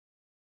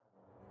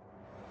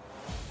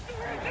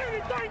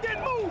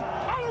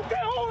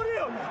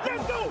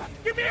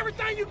Give me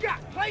everything you got.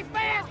 Play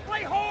fast,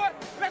 play hard.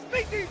 Let's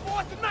beat these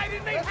boys tonight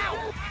in their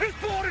house. It's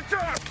party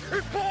time.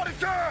 It's party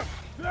time.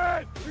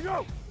 Here we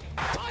go.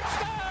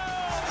 Touchdown!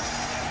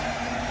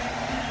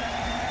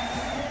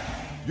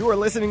 You are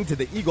listening to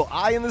the Eagle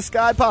Eye in the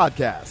Sky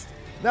podcast.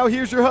 Now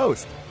here's your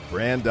host,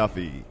 Fran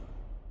Duffy.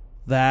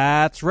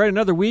 That's right,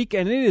 another week,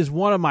 and it is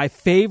one of my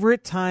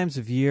favorite times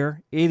of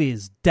year. It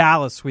is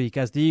Dallas week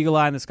as the Eagle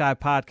Eye in the Sky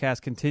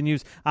podcast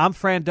continues. I'm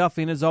Fran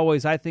Duffy, and as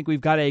always, I think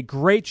we've got a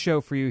great show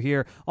for you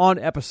here on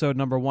episode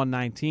number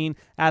 119.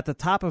 At the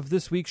top of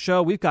this week's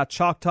show, we've got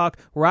Chalk Talk,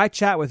 where I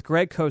chat with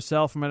Greg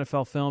Cosell from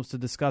NFL Films to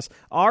discuss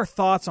our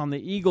thoughts on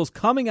the Eagles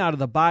coming out of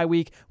the bye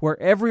week, where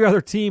every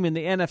other team in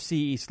the NFC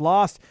East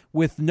lost.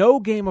 With no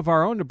game of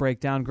our own to break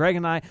down, Greg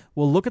and I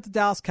will look at the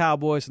Dallas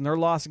Cowboys and their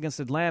loss against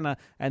Atlanta,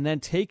 and then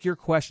take your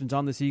questions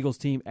on this Eagles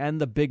team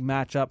and the big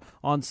matchup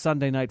on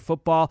Sunday Night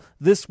Football.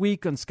 This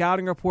week on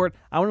Scouting Report,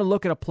 I want to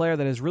look at a player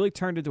that has really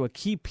turned into a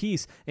key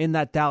piece in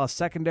that Dallas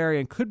secondary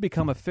and could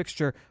become a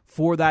fixture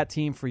for that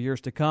team for years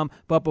to come.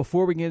 But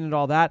before we get into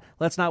all that,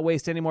 let's not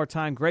waste any more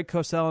time. Greg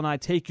Cosell and I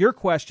take your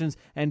questions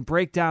and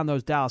break down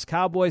those Dallas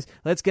Cowboys.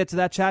 Let's get to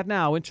that chat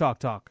now in Chalk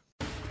Talk.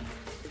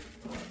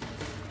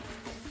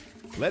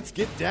 Let's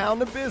get down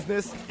to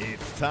business.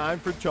 It's time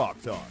for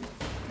Chalk Talk.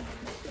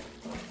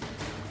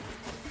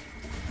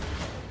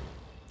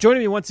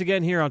 Joining me once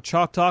again here on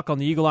Chalk Talk on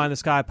the Eagle Eye in the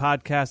Sky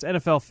podcast,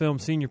 NFL Film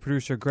senior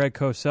producer Greg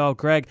Cosell.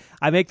 Greg,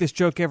 I make this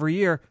joke every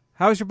year.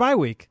 How was your bye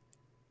week?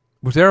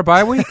 Was there a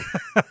bye week?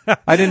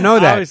 I didn't know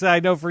that. Obviously, I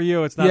know for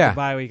you it's not the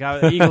bye week.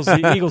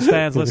 Eagles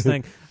fans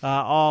listening,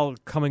 all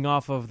coming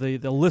off of the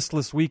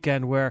listless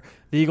weekend where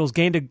the Eagles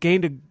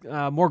gained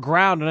more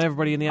ground than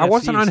everybody in the NFC I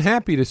wasn't East.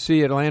 unhappy to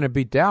see Atlanta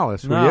beat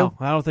Dallas, were you?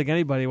 I don't think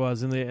anybody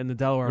was in the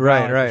Delaware Right,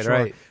 Valley. right, for sure.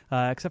 right.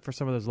 Except for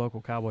some of those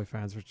local Cowboy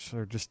fans, which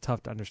are just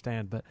tough to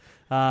understand. But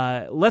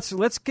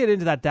let's get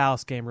into that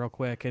Dallas game real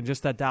quick and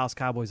just that Dallas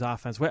Cowboys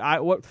offense.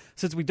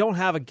 Since we don't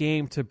have a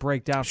game to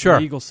break down from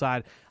the Eagles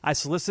side, I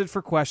solicited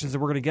for questions,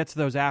 and we're going to get to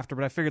those after.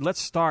 But I figured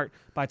let's start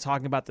by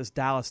talking about this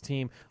Dallas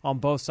team on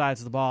both sides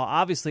of the ball.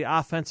 Obviously,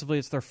 offensively,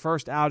 it's their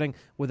first outing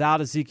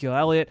without Ezekiel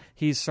Elliott.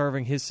 He's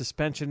serving his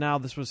suspension now.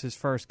 This was his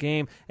first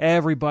game.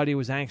 Everybody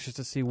was anxious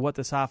to see what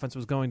this offense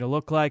was going to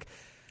look like,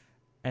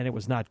 and it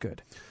was not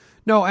good.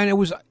 No, and it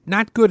was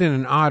not good in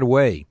an odd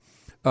way.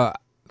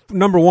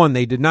 Number one,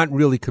 they did not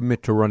really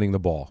commit to running the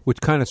ball, which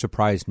kind of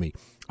surprised me.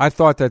 I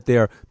thought that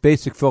their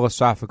basic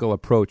philosophical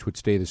approach would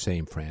stay the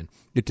same, Fran.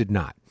 It did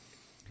not.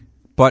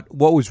 But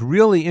what was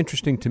really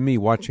interesting to me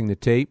watching the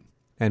tape,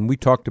 and we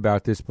talked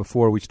about this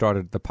before we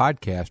started the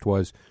podcast,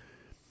 was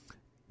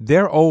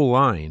their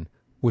O-line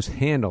was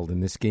handled in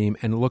this game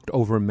and looked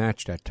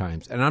overmatched at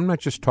times. And I'm not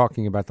just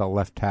talking about the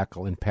left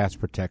tackle in pass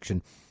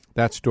protection.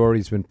 That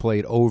story's been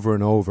played over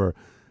and over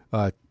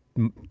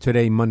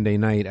today, Monday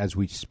night, as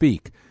we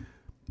speak.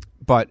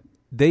 But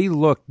they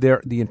looked,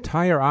 the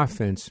entire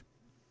offense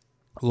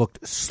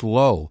looked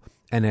slow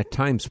and at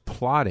times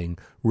plodding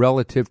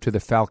relative to the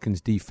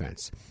Falcons'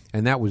 defense.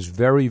 And that was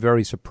very,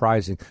 very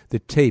surprising. The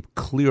tape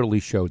clearly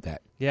showed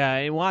that. Yeah,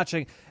 and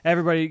watching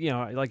everybody,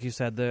 like you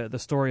said, the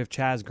story of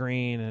Chaz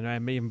Green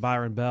and even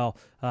Byron Bell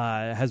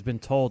has been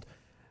told.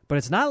 But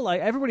it's not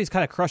like everybody's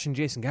kind of crushing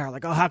Jason Garrett.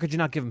 Like, how could you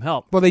not give him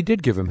help? Well, they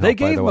did give him help. They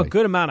gave him a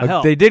good amount of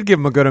help. They did give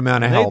him a good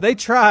amount of help. They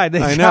tried.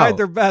 They tried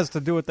their best to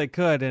do what they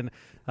could, and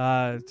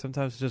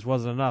sometimes it just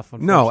wasn't enough.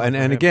 No, and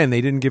again, they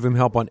didn't give him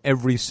help on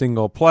every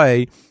single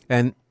play,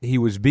 and he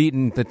was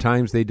beaten at the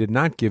times they did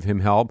not give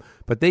him help,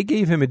 but they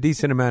gave him a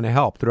decent amount of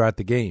help throughout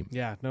the game.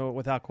 Yeah, no,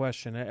 without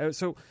question.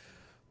 So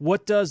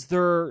what does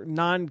their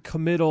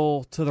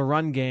non-committal to the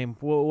run game,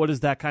 what does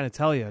that kind of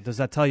tell you? Does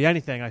that tell you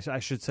anything, I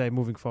should say,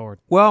 moving forward?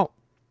 Well,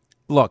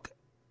 look,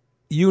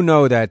 you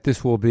know that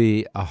this will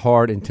be a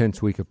hard,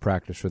 intense week of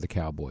practice for the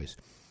Cowboys.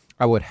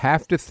 I would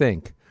have to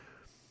think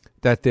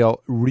that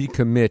they'll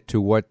recommit to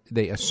what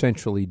they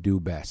essentially do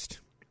best,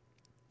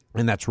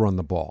 and that's run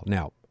the ball.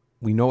 Now,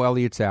 we know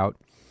Elliott's out,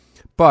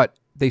 but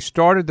they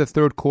started the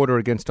third quarter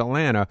against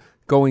Atlanta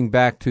going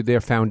back to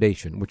their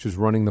foundation, which was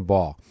running the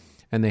ball,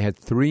 and they had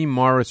 3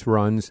 Morris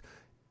runs.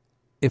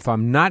 If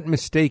I'm not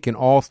mistaken,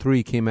 all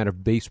 3 came out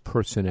of base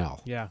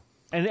personnel. Yeah.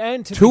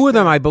 And 2 of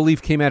them, I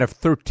believe, came out of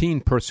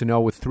 13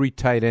 personnel with 3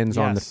 tight ends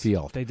on the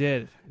field. They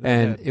did.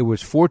 It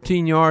was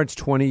 14 yards,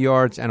 20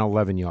 yards, and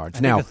 11 yards.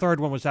 I think the third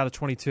one was out of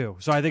 22.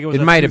 So I think it was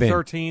might have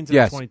 13s been.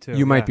 and 22.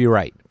 You might be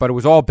right. But it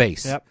was all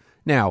base. Yep.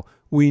 Now,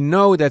 we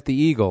know that the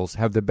Eagles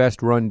have the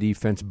best run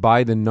defense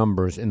by the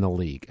numbers in the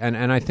league.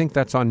 And I think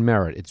that's on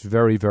merit. It's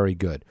very, very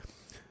good.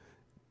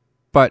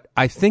 But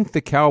I think the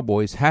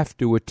Cowboys have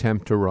to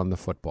attempt to run the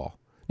football.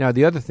 Now,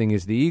 the other thing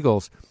is the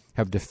Eagles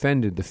have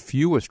defended the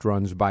fewest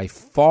runs by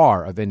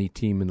far of any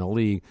team in the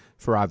league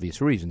for obvious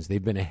reasons.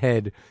 They've been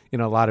ahead in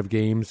a lot of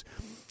games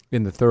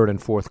in the third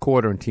and fourth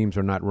quarter, and teams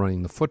are not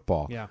running the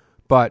football. Yeah.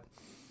 But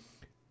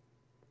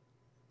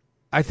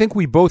I think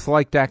we both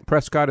like Dak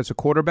Prescott as a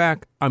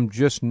quarterback. I'm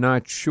just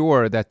not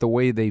sure that the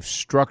way they've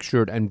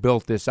structured and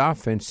built this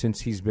offense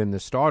since he's been the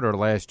starter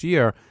last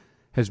year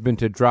has been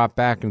to drop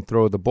back and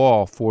throw the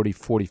ball 40,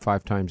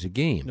 45 times a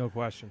game. No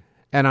question.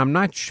 And I'm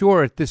not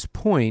sure at this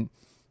point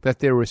that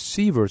their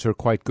receivers are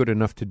quite good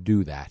enough to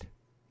do that.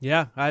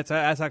 Yeah, that's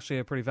actually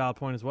a pretty valid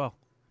point as well.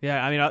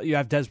 Yeah, I mean, you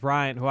have Des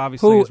Bryant, who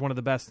obviously is one of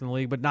the best in the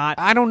league, but not.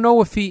 I don't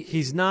know if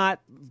he's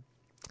not.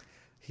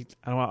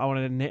 I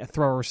want to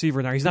throw a receiver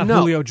in there. He's not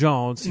Julio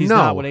Jones. He's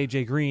not what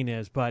AJ Green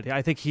is, but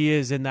I think he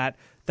is in that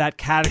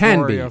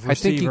category of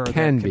receiver. I think he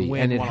can be,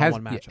 and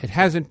it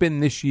hasn't been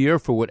this year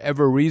for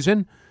whatever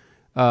reason.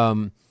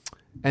 And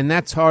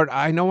that's hard.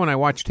 I know when I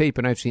watch tape,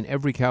 and I've seen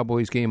every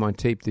Cowboys game on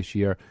tape this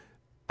year,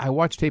 I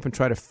watch tape and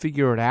try to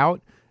figure it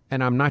out,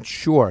 and I'm not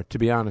sure, to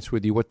be honest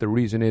with you, what the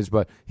reason is,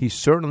 but he's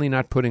certainly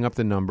not putting up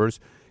the numbers.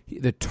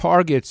 The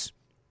targets,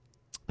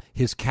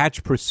 his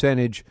catch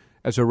percentage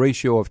as a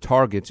ratio of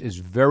targets is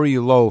very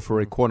low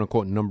for a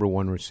quote-unquote number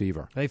one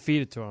receiver. They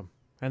feed it to him,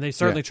 and they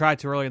certainly tried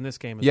to early in this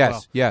game as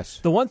well. Yes.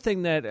 The one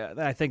thing that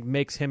I think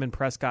makes him and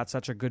Prescott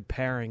such a good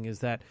pairing is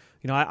that,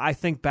 I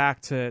think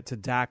back to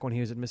Dak when he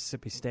was at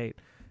Mississippi State,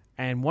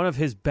 and one of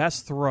his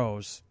best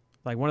throws,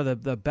 like one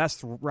of the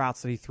best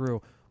routes that he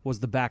threw, was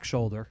the back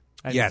shoulder,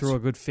 and he threw a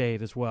good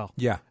fade as well.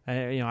 Yeah.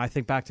 I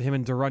think back to him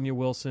and Darunya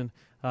Wilson.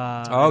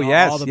 All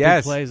the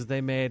big plays that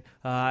they made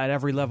at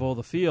every level of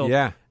the field.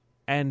 Yeah.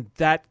 And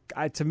that,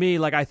 to me,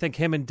 I think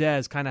him and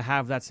Dez kind of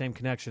have that same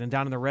connection. And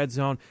down in the red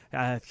zone,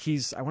 I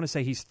want to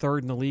say he's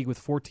third in the league with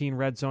 14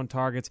 red zone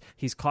targets.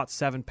 He's caught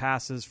 7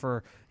 passes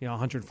for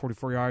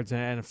 144 yards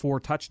and 4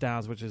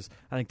 touchdowns, which is,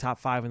 I think, top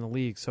 5 in the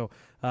league. So,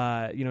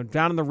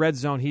 down in the red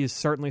zone, he is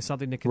certainly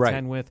something to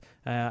contend with.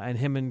 And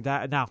him and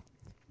now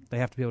they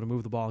have to be able to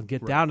move the ball and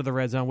get down to the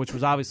red zone, which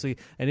was obviously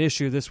an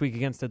issue this week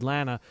against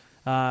Atlanta.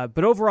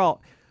 But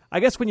overall, I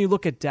guess when you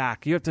look at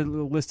Dak, you have to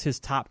list his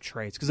top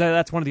traits, because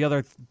that's one of the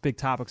other big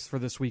topics for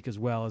this week as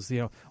well, is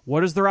what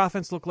does their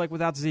offense look like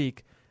without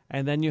Zeke?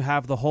 And then you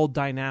have the whole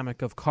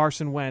dynamic of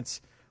Carson Wentz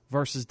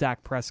versus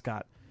Dak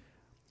Prescott.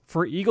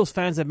 For Eagles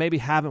fans that maybe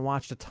haven't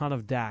watched a ton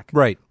of Dak,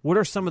 what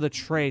are some of the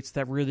traits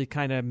that really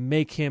kind of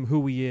make him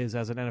who he is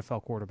as an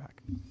NFL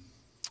quarterback?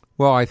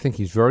 Well, I think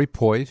he's very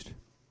poised.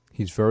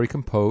 He's very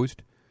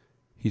composed.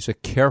 He's a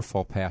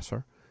careful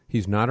passer.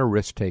 He's not a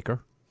risk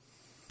taker.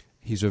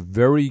 He's a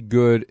very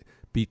good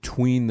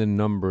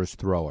between-the-numbers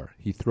thrower.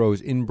 He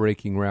throws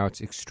in-breaking routes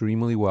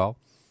extremely well.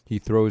 He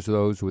throws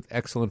those with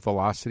excellent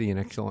velocity and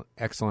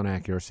excellent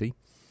accuracy.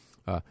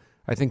 I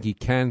think he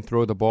can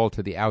throw the ball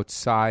to the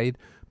outside,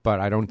 but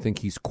I don't think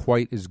he's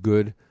quite as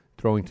good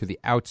throwing to the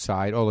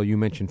outside, although you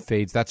mentioned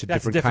fades. That's a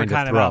different kind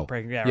of throw.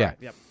 Outbreak. Yeah. Right.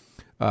 Yep.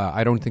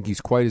 I don't think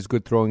he's quite as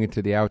good throwing it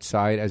to the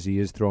outside as he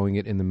is throwing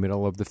it in the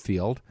middle of the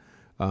field.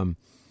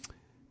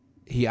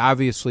 He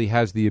obviously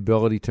has the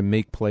ability to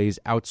make plays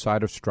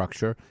outside of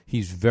structure.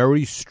 He's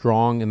very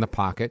strong in the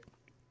pocket.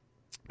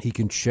 He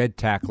can shed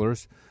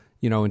tacklers.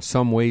 In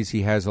some ways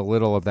he has a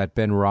little of that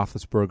Ben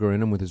Roethlisberger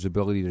in him with his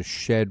ability to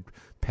shed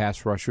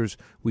pass rushers.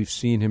 We've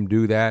seen him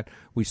do that.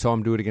 We saw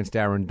him do it against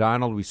Aaron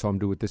Donald. We saw him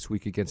do it this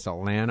week against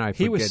Atlanta.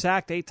 He was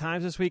sacked 8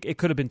 times this week. It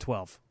could have been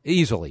 12.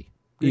 Easily.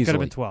 It could have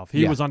been 12.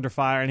 He was under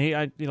fire, and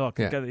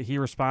he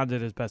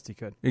responded as best he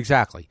could.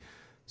 Exactly.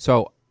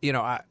 So,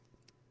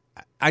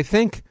 I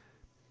think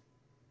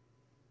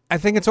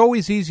it's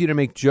always easy to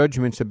make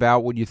judgments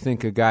about what you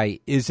think a guy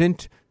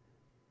isn't,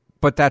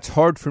 but that's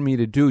hard for me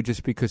to do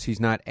just because he's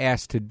not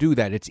asked to do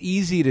that. It's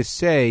easy to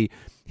say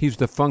he's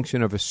the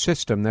function of a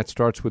system that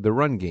starts with the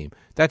run game.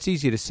 That's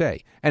easy to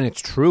say, and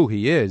it's true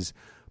he is,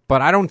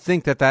 but I don't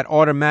think that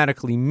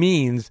automatically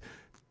means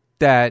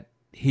that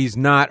he's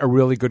not a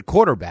really good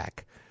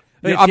quarterback.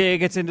 It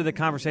gets into the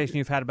conversation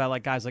you've had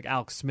about guys like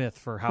Alex Smith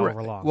for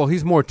however long. Well,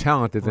 he's more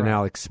talented than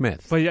Alex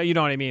Smith. But you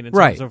know what I mean in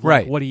terms of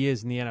what he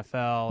is in the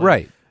NFL.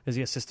 Right. Is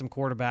he a system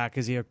quarterback?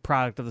 Is he a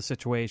product of the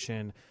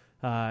situation?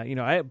 But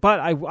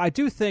I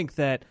do think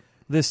that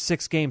this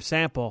 6-game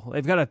sample,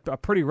 they've got a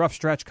pretty rough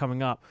stretch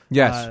coming up.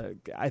 Yes.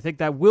 I think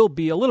that will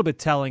be a little bit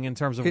telling in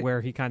terms of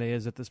where he kind of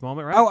is at this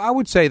moment, right? I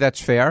would say that's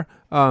fair.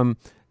 And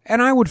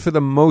I would, for the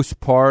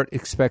most part,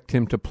 expect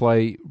him to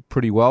play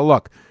pretty well.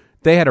 Look,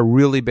 they had a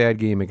really bad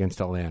game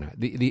against Atlanta.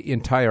 The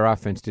entire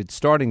offense did,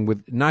 starting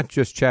with not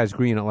just Chaz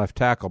Green at left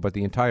tackle, but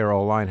the entire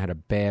O-line had a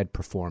bad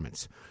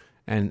performance.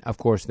 And, of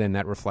course, then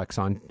that reflects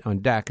on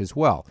Dak as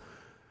well.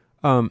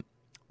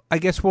 I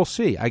guess we'll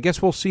see. I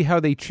guess we'll see how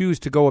they choose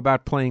to go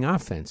about playing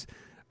offense.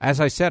 As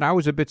I said, I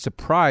was a bit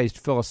surprised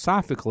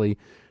philosophically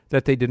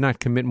that they did not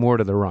commit more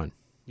to the run.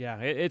 Yeah,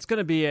 it's going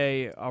to be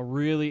a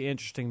really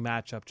interesting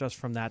matchup just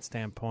from that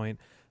standpoint.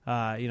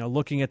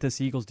 Looking at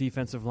this Eagles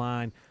defensive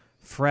line,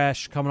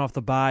 fresh, coming off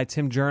the bye.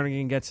 Tim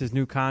Jernigan gets his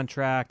new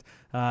contract.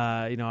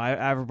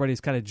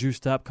 Everybody's kind of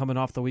juiced up coming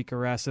off the week of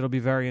rest. It'll be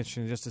very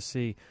interesting just to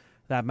see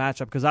that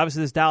matchup because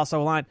obviously this Dallas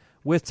O-line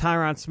with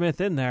Tyron Smith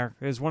in there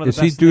is one of the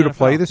best. Is he due to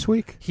play this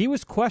week? He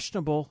was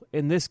questionable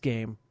in this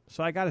game,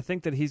 so I got to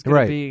think that he's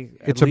going to be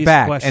It's a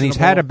back, and he's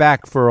had a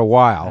back for a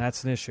while.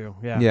 That's an issue.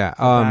 Yeah.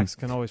 Backs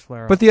can always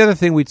flare up. But the other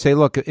thing we'd say,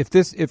 look, if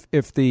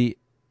the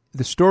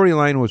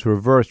storyline was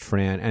reversed,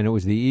 Fran, and it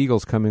was the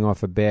Eagles coming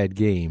off a bad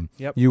game,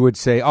 you would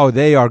say, oh,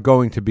 they are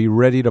going to be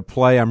ready to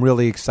play. I'm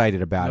really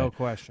excited about it. No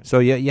question. So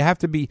you have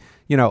to be,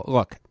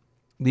 look,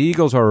 the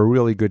Eagles are a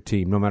really good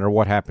team no matter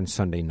what happens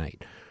Sunday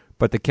night.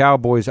 But the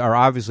Cowboys are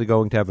obviously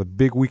going to have a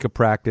big week of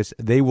practice.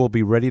 They will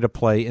be ready to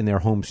play in their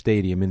home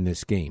stadium in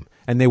this game.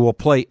 And they will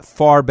play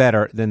far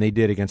better than they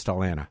did against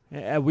Atlanta.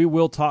 We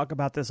will talk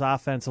about this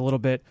offense a little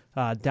bit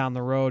down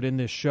the road in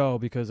this show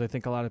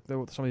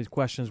some of these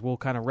questions will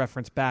kind of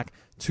reference back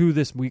to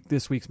this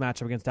week's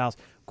matchup against Dallas.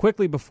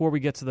 Quickly, before we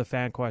get to the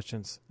fan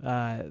questions,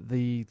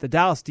 the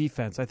Dallas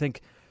defense, I think,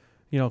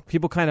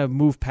 people kind of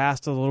move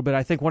past it a little bit.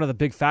 I think one of the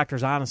big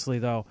factors, honestly,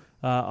 though,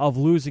 of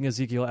losing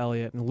Ezekiel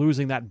Elliott and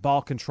losing that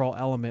ball control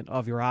element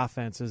of your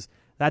offense is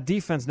that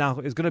defense now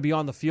is going to be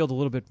on the field a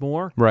little bit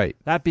more. Right.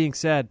 That being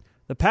said,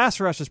 the pass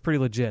rush is pretty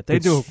legit. They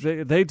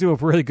do a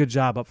really good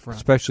job up front,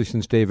 especially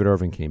since David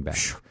Irving came back.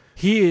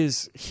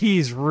 He's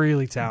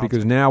really talented.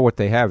 Because now what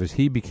they have is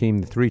he became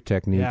the 3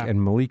 technique,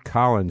 and Malik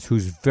Collins,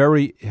 who's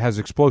has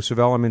explosive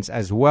elements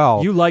as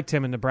well. You liked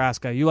him in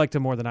Nebraska. You liked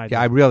him more than I did.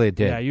 Yeah, I really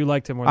did. Yeah, you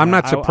liked him more. I'm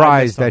not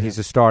surprised that he's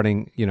a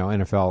starting,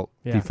 NFL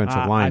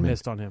defensive lineman. I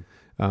missed on him.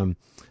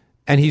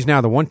 And he's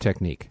now the 1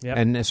 technique. Yep.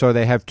 And so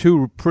they have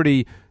 2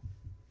 pretty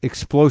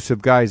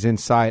explosive guys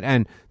inside.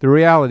 And the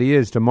reality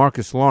is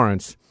DeMarcus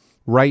Lawrence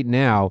right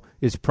now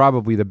is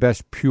probably the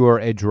best pure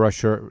edge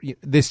rusher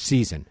this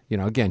season.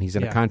 Again, he's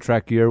in a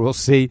contract year. We'll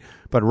see.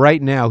 But right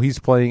now he's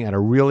playing at a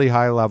really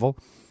high level.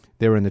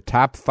 They're in the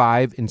top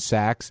 5 in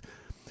sacks.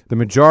 The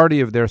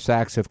majority of their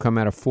sacks have come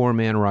out of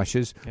 4-man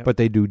rushes, but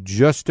they do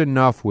just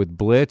enough with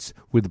blitz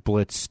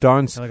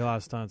stunts, like a lot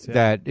of stunts,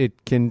 that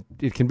it can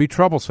be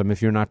troublesome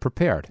if you're not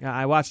prepared. Yeah,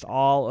 I watched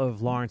all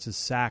of Lawrence's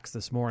sacks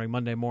this morning,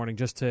 Monday morning,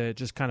 just to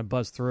kind of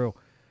buzz through.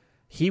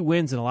 He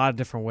wins in a lot of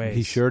different ways.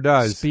 He sure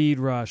does. Speed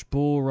rush,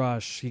 bull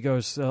rush.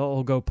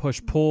 He'll go push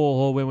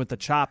pull. He'll win with the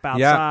chop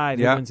outside.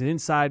 He wins an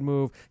inside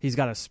move. He's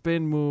got a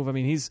spin move. I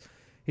mean, he's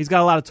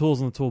got a lot of tools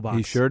in the toolbox.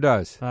 He sure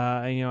does.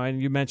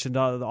 And you mentioned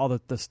all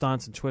the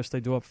stunts and twists they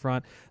do up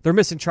front. They're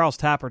missing Charles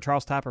Tapper.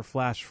 Charles Tapper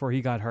flashed before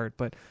he got hurt,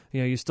 but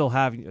you still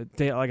have,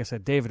 like I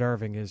said, David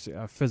Irving is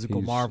a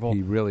physical marvel.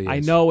 He really is. I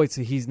know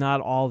he's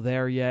not all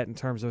there yet in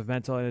terms of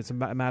mental, and it's a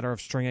matter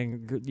of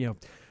stringing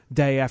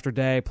day after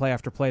day, play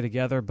after play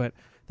together, but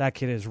that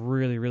kid is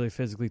really, really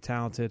physically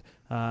talented.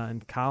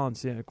 And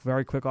Collins,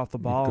 very quick off the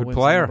ball. Good wins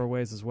player. a number of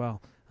ways as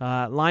well.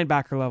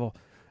 Linebacker level.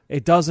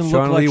 It doesn't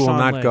Sean look like Lee will Sean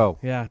not Lee. go.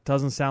 Yeah, it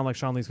doesn't sound like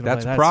Sean Lee's going to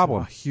play. That's a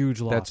problem. A huge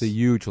loss. That's a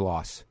huge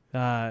loss.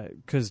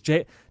 Because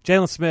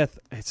Jalen Smith,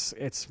 it's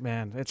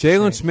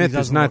Jalen Smith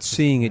is not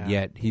seeing it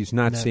yet. He's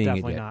not seeing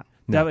it yet. Not.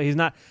 No. Definitely he's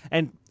not.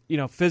 And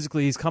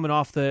physically, he's coming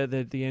off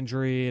the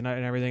injury and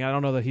everything. I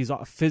don't know that he's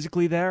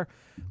physically there,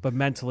 but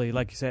mentally,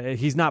 like you said,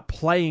 he's not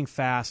playing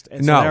fast,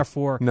 and so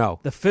therefore,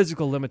 the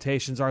physical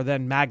limitations are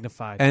then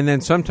magnified. And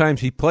then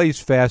sometimes he plays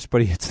fast,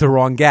 but he hits the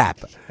wrong gap.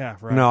 Yeah,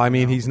 right. No, I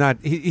mean he's not.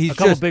 He's a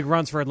couple just big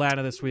runs for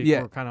Atlanta this week.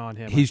 Were kind of on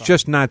him. He's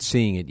just not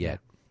seeing it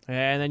yet.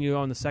 And then you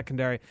own the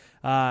secondary.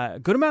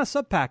 Good amount of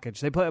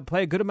sub-package. They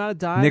play a good amount of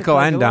dime. Nickel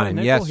and dime,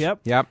 yes.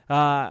 Yep.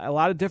 A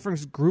lot of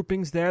different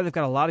groupings there. They've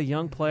got a lot of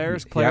young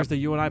players that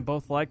you and I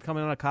both liked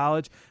coming out of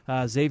college.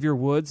 Xavier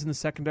Woods in the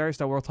secondary,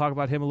 so we'll talk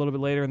about him a little bit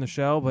later in the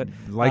show. But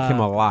like him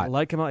a lot.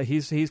 Like him,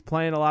 he's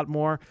playing a lot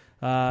more.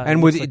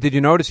 Did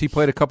you notice he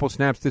played a couple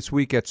snaps this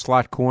week at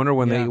slot corner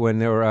when they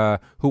were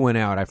who went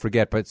out? I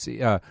forget, but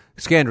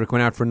Skandrick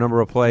went out for a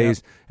number of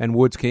plays, and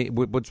Woods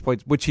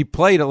played, which he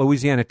played at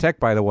Louisiana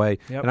Tech, by the way.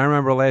 Yep. And I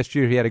remember last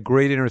year he had a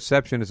great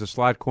interception as a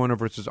slot corner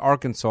versus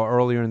Arkansas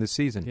earlier in the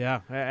season. Yeah,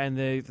 and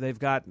they've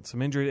got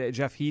some injury.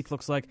 Jeff Heath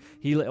looks like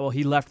he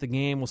left the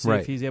game. We'll see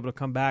if he's able to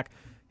come back.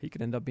 He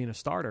could end up being a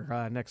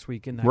starter next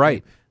week in that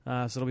game.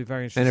 So it'll be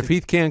very interesting. And if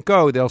Heath can't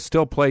go, they'll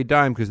still play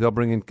dime because they'll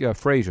bring in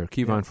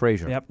Kevon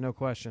Frazier. Yep, no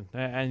question.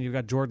 And you've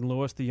got Jordan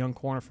Lewis, the young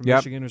corner from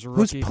Michigan, who's a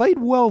rookie. Who's played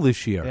well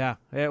this year.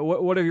 Yeah.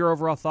 What are your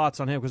overall thoughts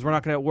on him? Because we're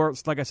not going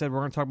to, like I said, we're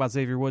going to talk about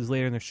Xavier Woods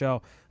later in the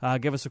show.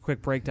 Give us a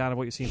quick breakdown of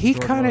what you've seen. He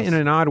kind of, in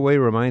an odd way,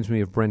 reminds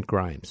me of Brent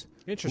Grimes.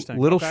 Interesting.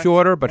 Little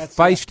shorter, but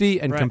feisty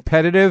and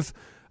competitive.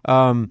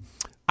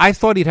 I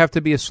thought he'd have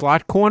to be a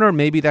slot corner.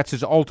 Maybe that's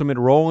his ultimate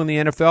role in the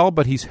NFL,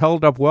 but he's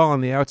held up well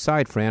on the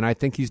outside, Fran. I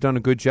think he's done a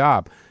good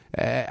job.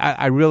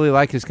 I really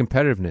like his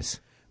competitiveness.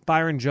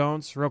 Byron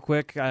Jones, real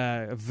quick,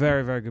 a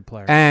very, very good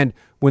player. And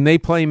when they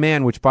play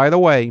man, which, by the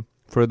way,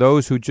 for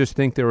those who just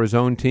think they're his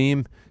own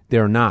team,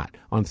 they're not.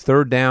 On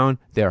third down,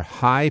 they're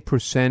high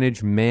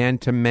percentage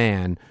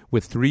man-to-man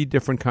with 3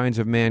 different kinds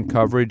of man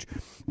coverage.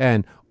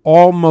 And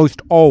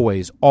almost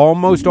always,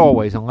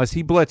 unless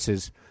he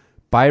blitzes,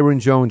 Byron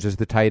Jones is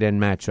the tight end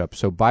matchup.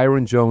 So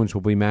Byron Jones will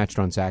be matched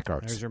on Zach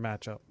Ertz. There's your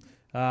matchup.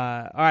 All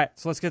right,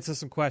 so let's get to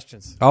some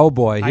questions. Oh,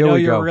 boy, here we go. I know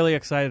you're really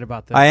excited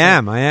about this. I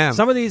am.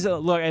 Some of these,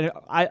 look, and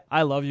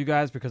I love you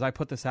guys because I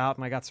put this out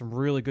and I got some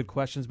really good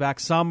questions back.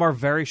 Some are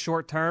very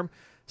short-term.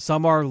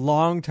 Some are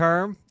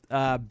long-term,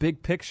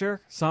 big picture.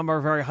 Some are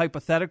very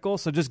hypothetical.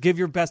 So just give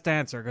your best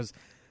answer because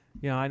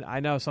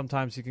I know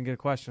sometimes you can get a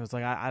question. It's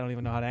like, I don't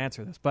even know how to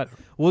answer this. But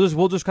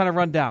we'll just kind of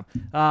run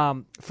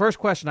down. First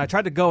question, I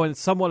tried to go in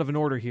somewhat of an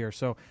order here.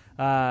 So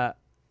at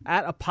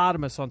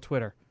Apotamus on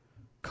Twitter,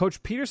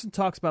 Coach Peterson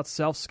talks about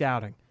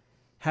self-scouting.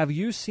 Have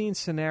you seen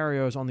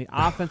scenarios on the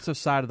offensive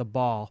side of the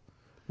ball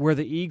where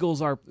the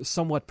Eagles are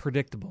somewhat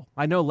predictable?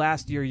 I know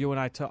last year you and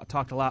I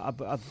talked a lot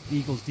about the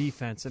Eagles'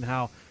 defense and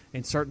how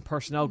in certain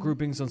personnel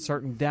groupings on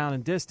certain down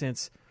and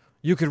distance,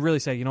 you could really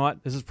say, you know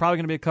what, this is probably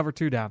going to be a cover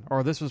 2 down,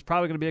 or this was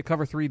probably going to be a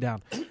cover 3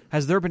 down.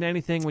 Has there been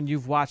anything when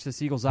you've watched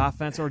this Eagles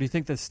offense, or do you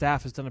think the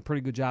staff has done a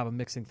pretty good job of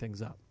mixing things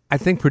up? I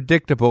think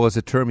predictable is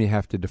a term you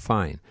have to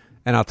define,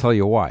 and I'll tell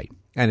you why.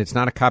 And it's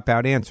not a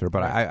cop-out answer,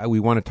 but we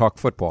want to talk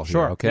football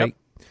here, okay? Yep.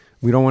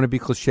 We don't want to be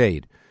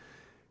cliched.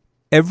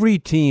 Every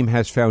team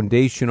has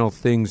foundational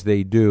things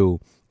they do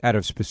out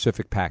of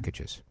specific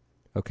packages.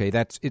 Okay,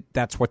 that's it.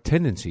 That's what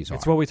tendencies are.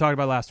 It's what we talked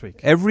about last week.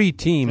 Every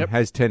team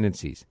has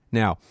tendencies.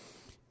 Now,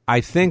 I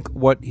think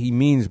what he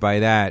means by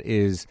that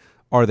is,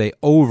 are they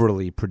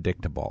overly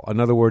predictable?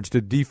 In other words,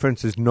 do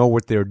defenses know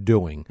what they're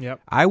doing?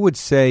 Yep. I would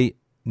say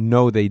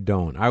no, they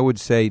don't. I would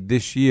say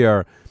this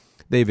year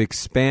they've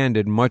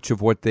expanded much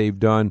of what they've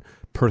done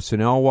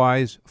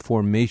personnel-wise,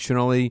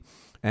 formationally,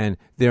 and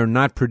they're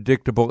not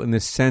predictable in the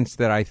sense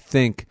that I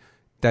think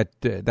that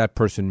that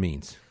person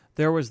means.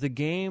 There was the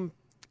game.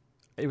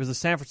 It was the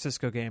San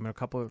Francisco game a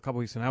couple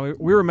weeks ago. Now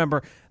we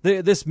remember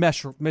this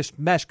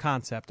mesh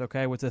concept,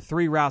 okay, with the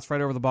 3 routes right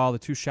over the ball, the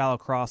 2 shallow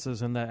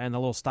crosses, and the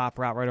little stop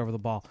route right over the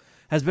ball,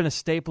 has been a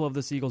staple of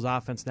this Eagles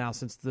offense now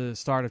since the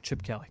start of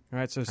Chip Kelly,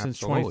 right? So since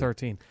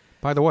 2013.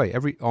 By the way,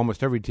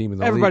 almost every team in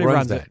the Everybody league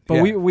runs it, that.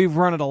 but we've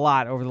run it a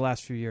lot over the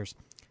last few years.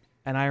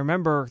 And I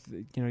remember,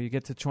 you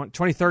get to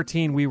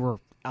 2013, we were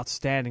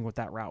outstanding with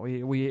that route.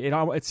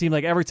 It seemed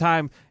like every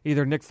time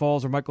either Nick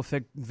Foles or Michael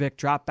Vick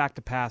dropped back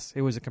to pass,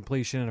 it was a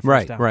completion and a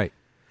first down. Right.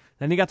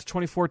 Then you got to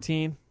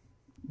 2014,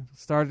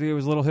 it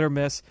was a little hit or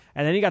miss,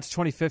 and then you got to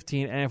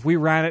 2015, and if we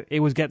ran it, it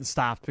was getting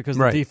stopped because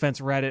the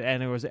defense read it,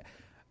 and it was.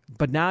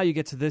 But now you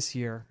get to this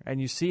year, and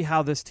you see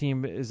how this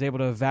team is able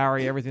to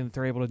vary everything that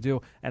they're able to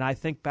do. And I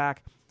think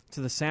back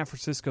to the San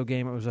Francisco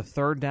game, it was a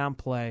 3rd down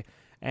play,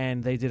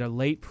 and they did a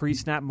late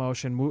pre-snap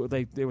motion.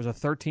 It was a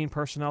 13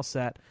 personnel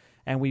set.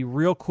 And we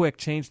real quick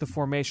changed the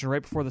formation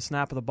right before the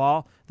snap of the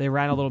ball. They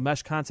ran a little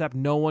mesh concept.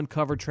 No one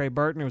covered Trey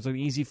Burton. It was an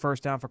easy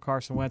first down for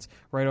Carson Wentz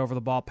right over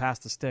the ball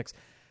past the sticks.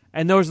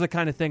 And those are the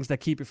kind of things that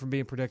keep you from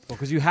being predictable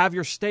because you have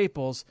your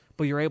staples,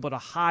 but you're able to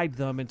hide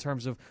them in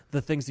terms of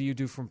the things that you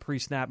do from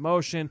pre-snap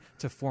motion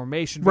to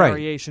formation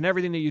variation,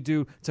 everything that you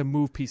do to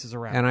move pieces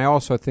around. And I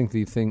also think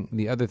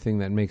the other thing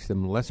that makes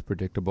them less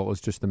predictable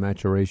is just the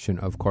maturation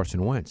of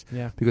Carson Wentz.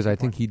 Yeah, because I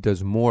think he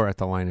does more at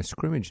the line of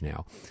scrimmage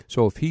now.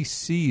 So if he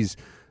sees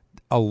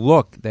a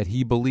look that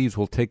he believes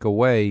will take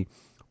away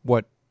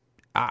what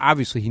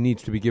obviously he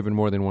needs to be given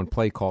more than one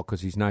play call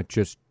because he's not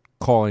just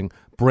calling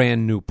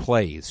brand new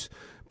plays.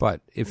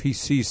 But if he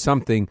sees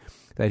something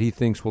that he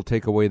thinks will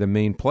take away the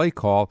main play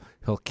call,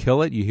 he'll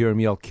kill it. You hear him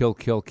yell, kill,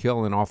 kill,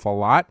 kill an awful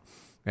lot,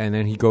 and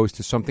then he goes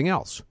to something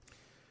else.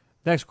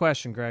 Next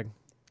question, Greg.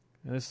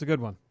 And this is a good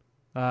one.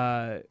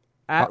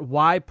 At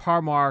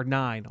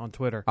YParmar9 on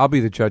Twitter. I'll be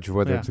the judge of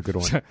whether it's a good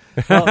one.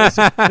 Well,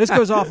 this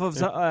goes off of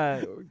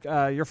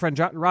your friend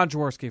Ron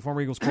Jaworski,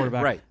 former Eagles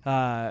quarterback.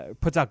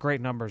 Puts out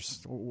great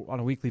numbers on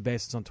a weekly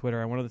basis on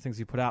Twitter. And one of the things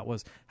he put out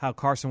was how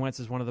Carson Wentz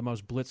is one of the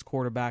most blitzed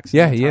quarterbacks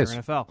in the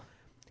entire NFL.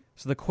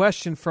 So the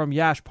question from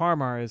Yash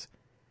Parmar is,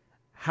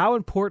 how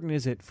important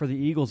is it for the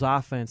Eagles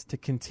offense to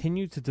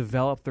continue to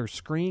develop their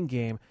screen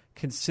game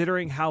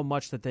considering how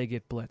much that they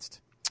get blitzed?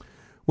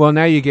 Well,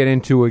 now you get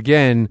into,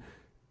 again,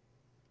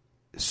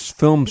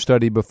 film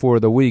study before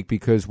the week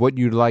because what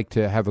you'd like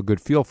to have a good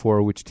feel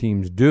for, which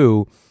teams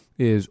do,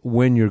 is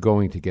when you're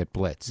going to get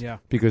blitz. Yeah.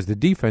 Because the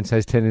defense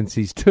has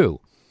tendencies too.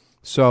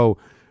 So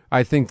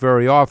I think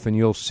very often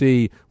you'll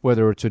see,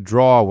 whether it's a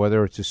draw,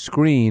 whether it's a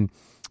screen,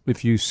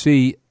 if you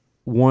see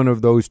one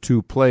of those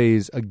 2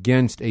 plays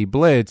against a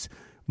blitz,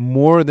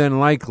 more than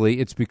likely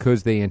it's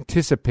because they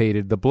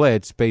anticipated the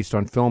blitz based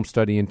on film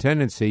study and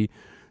tendency.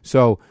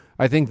 So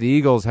I think the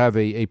Eagles have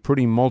a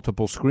pretty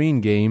multiple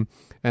screen game,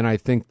 and I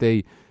think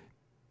you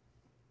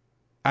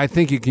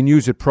can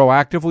use it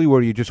proactively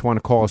where you just want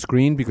to call a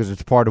screen because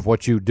it's part of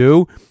what you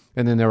do,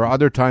 and then there are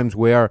other times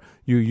where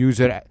you use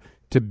it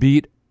to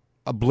beat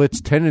a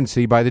blitz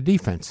tendency by the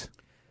defense.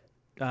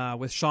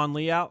 With Sean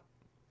Lee out,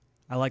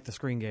 I like the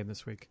screen game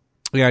this week.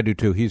 Yeah, I do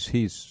too. He's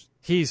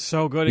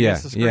so good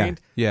against the screen.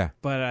 Yeah.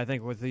 But I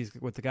think with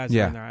the guys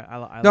in there,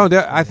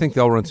 I think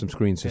they'll run some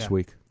screens this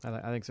week.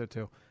 I think so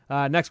too.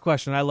 Next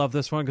question. I love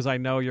this one because I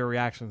know your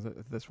reaction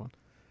to this one.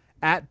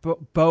 At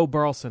Bo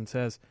Burleson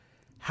says,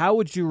 how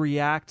would you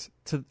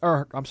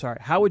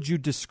how would you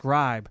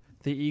describe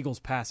the Eagles'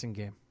 passing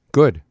game?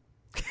 Good.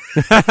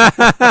 So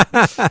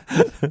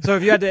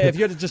if you had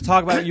to just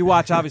talk about it, you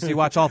watch all 32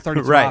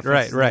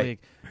 offenses in the league.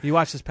 You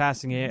watch this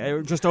passing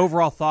game. Just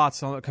overall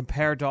thoughts on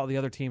compared to all the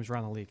other teams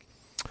around the league.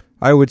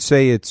 I would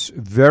say it's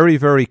very,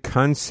 very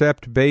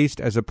concept-based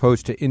as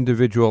opposed to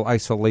individual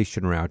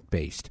isolation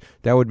route-based.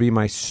 That would be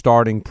my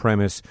starting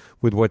premise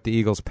with what the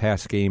Eagles'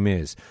 pass game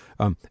is.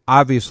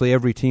 Obviously,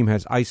 every team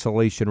has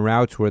isolation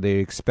routes where they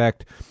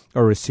expect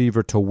a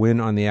receiver to win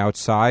on the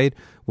outside,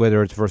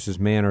 whether it's versus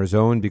man or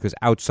zone, because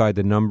outside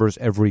the numbers,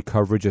 every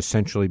coverage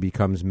essentially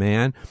becomes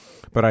man.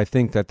 But I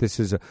think that this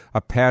is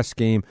a pass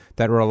game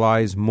that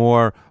relies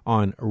more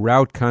on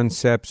route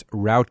concepts,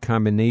 route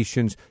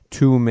combinations,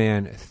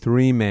 2-man,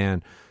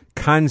 3-man,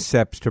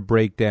 concepts to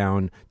break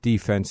down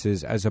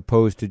defenses, as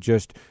opposed to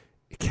just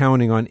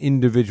counting on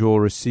individual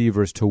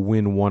receivers to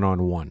win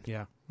one-on-one.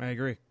 Yeah, I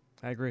agree.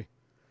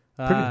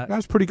 That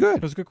was pretty good.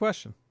 It was a good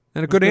question.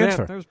 And a good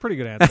answer. That was a pretty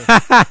good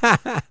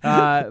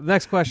answer.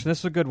 Next question. This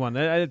is a good one.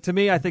 To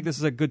me, I think this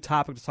is a good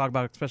topic to talk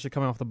about, especially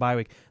coming off the bye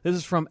week. This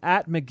is from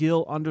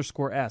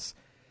 @McGill_S.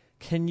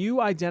 Can you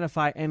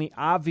identify any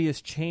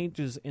obvious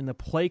changes in the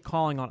play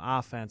calling on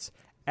offense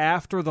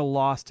after the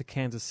loss to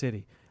Kansas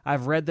City?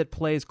 I've read that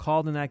plays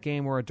called in that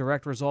game were a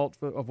direct result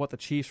of what the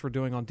Chiefs were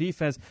doing on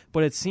defense,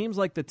 but it seems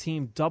like the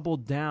team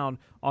doubled down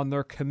on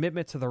their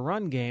commitment to the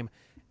run game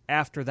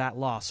after that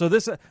loss. So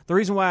the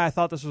reason why I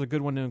thought this was a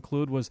good one to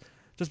include was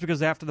just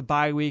because after the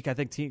bye week, I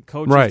think team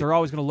coaches, they're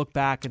always going to look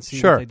back and see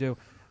what they do.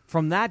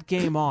 From that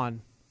game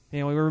on,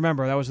 we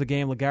remember that was the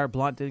game LeGarrette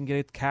Blount didn't get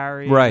a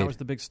carry. Right. That was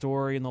the big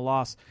story in the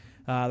loss,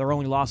 their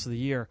only loss of the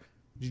year.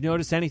 Did you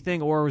notice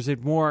anything, or was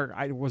that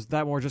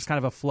more just kind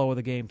of a flow of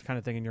the game kind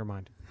of thing in your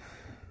mind?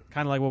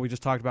 Kind of like what we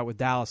just talked about with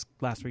Dallas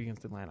last week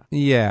against Atlanta.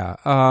 Yeah.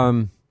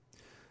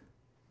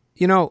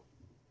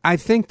 I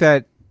think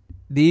that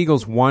the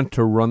Eagles want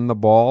to run the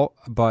ball,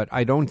 but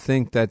I don't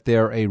think that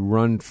they're a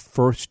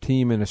run-first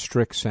team in a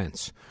strict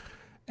sense.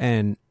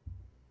 And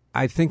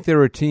I think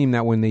they're a team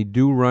that when they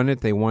do run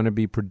it, they want to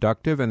be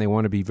productive and they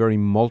want to be very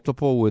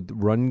multiple with the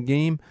run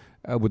game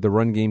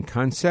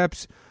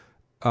concepts.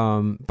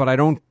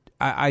 But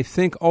I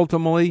think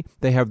ultimately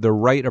they have the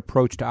right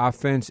approach to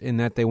offense in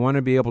that they want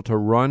to be able to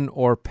run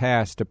or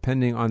pass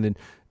depending on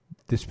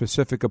the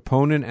specific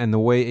opponent and the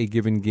way a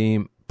given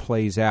game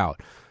plays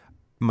out.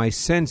 My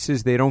sense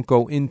is they don't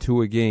go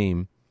into a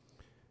game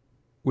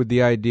with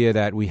the idea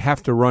that we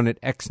have to run it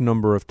X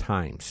number of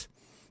times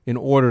in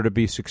order to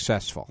be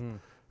successful.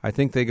 I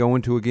think they go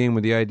into a game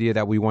with the idea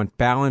that we want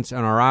balance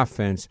on our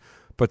offense,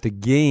 but the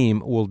game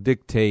will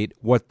dictate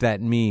what that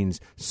means.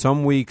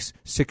 Some weeks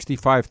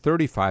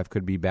 65-35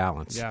 could be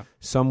balanced. Yeah.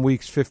 Some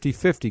weeks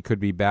 50-50 could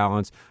be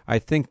balanced. I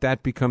think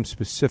that becomes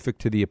specific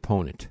to the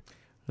opponent.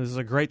 This is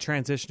a great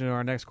transition to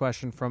our next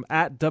question from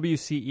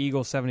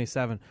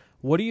 @WCEagle77.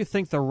 What do you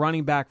think the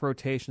running back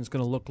rotation is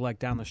going to look like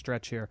down the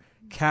stretch here?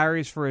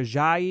 Carries for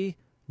Ajayi,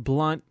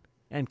 Blunt,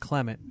 and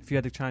Clement, if you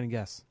had to try and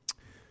guess.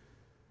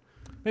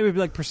 Maybe it'd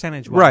be like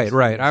percentage-wise.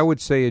 Right. I would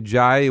say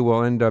Ajayi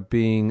will end up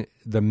being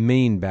the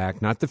main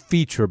back, not the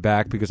feature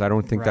back, because I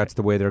don't think that's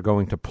the way they're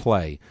going to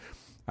play.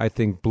 I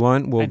think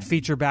Blunt will... And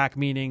feature back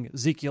meaning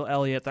Ezekiel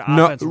Elliott, the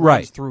offense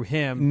runs through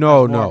him.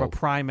 No. Of a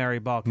primary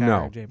ball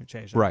carrier, Jamie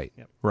Chase. Right.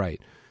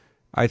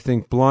 I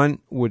think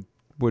Blunt would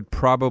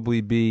probably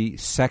be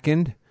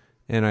second,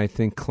 and I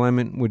think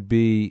Clement would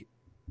be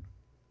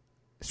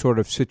sort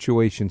of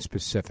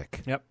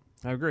situation-specific. Yep,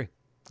 I agree.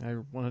 I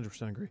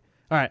 100% agree.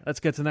 All right, let's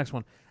get to the next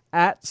one.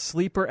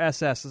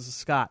 @SleeperSS, this is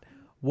Scott.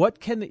 What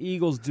can the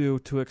Eagles do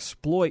to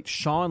exploit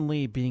Sean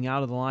Lee being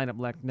out of the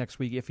lineup next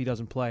week if he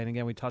doesn't play? And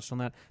again, we touched on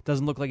that.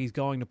 Doesn't look like he's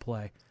going to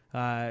play.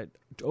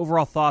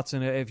 Overall thoughts,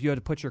 and if you had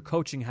to put your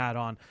coaching hat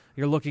on,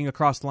 you're looking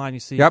across the line, you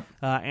see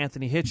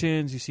Anthony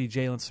Hitchens, you see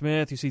Jalen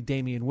Smith, you see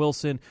Damian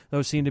Wilson.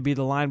 Those seem to be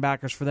the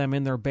linebackers for them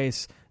in their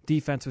base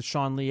defense with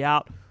Sean Lee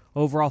out.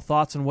 Overall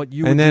thoughts on what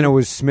you and would then do? It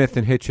was Smith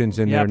and Hitchens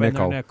in their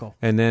nickel. And their nickel.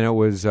 And then it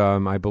was,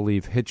 I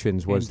believe,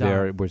 Hitchens was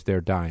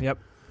their dime. Yep.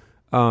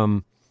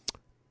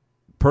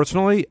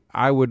 Personally,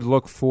 I would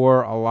look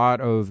for a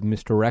lot of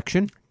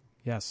misdirection.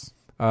 Yes.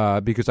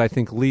 Because I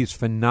think Lee's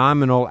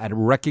phenomenal at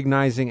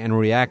recognizing and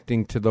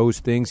reacting to those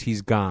things.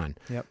 He's gone.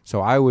 Yep.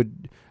 So I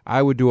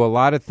would do a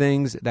lot of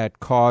things that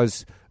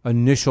cause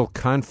initial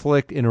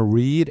conflict in a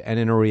read and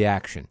in a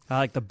reaction. I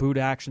like the boot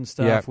action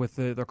stuff with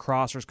the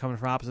crossers coming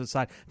from opposite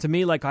side. To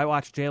me, like I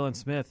watch Jalen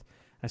Smith,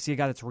 I see a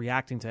guy that's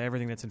reacting to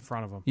everything that's in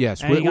front of him.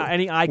 Yes.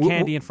 Any eye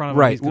candy in front of him.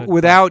 Right. He's gonna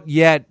without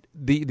yet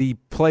the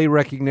play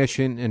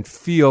recognition and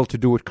feel to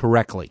do it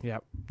correctly.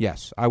 Yep.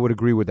 Yes, I would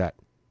agree with that.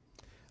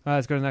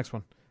 Let's go to the next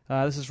one.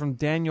 This is from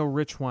Daniel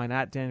Richwine,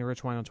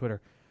 @DanielRichwine on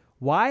Twitter.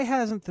 Why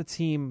hasn't the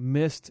team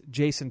missed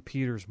Jason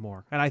Peters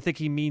more? And I think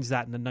he means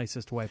that in the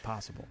nicest way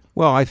possible.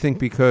 Well, I think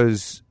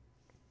because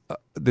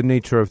the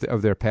nature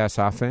of their pass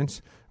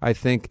offense, I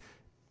think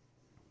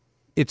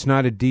it's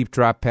not a deep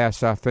drop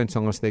pass offense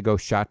unless they go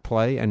shot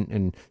play,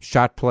 and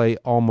shot play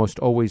almost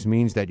always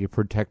means that you're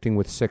protecting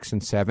with 6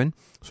 and 7,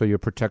 so you're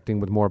protecting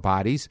with more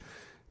bodies.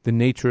 The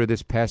nature of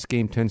this pass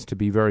game tends to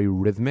be very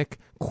rhythmic,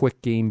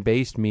 quick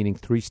game-based, meaning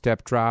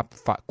 3-step drop,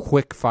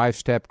 quick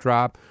 5-step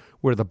drop,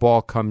 where the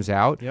ball comes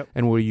out,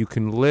 and where you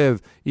can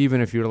live, even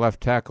if your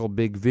left tackle,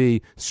 Big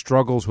V,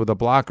 struggles with a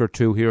block or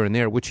two here and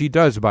there, which he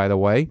does, by the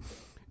way.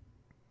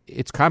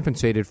 it's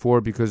compensated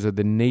for because of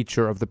the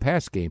nature of the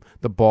pass game.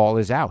 The ball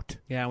is out.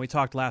 Yeah, and we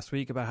talked last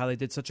week about how they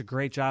did such a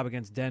great job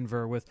against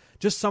Denver with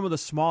just some of the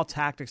small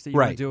tactics that you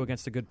can do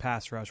against a good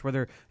pass rush,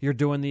 whether you're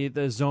doing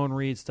the zone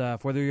read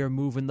stuff, whether you're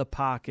moving the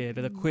pocket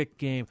or the quick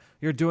game.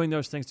 You're doing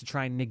those things to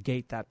try and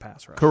negate that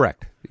pass rush.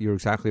 Correct. You're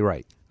exactly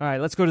right. All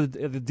right, let's go to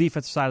the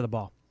defensive side of the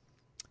ball.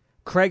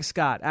 Craig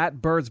Scott,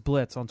 at Birds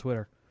Blitz on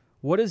Twitter.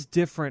 What is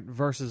different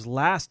versus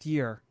last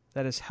year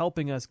that is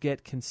helping us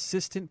get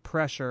consistent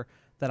pressure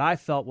that I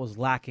felt was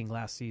lacking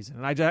last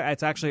season? And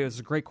it's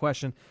a great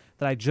question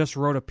that I just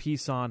wrote a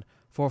piece on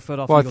for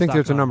Philadelphia. Well, I think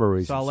there's a number of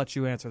reasons. So I'll let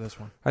you answer this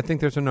one. I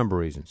think there's a number of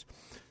reasons.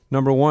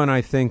 Number one,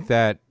 I think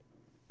that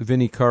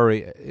Vinny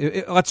Curry.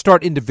 Let's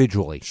start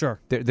individually.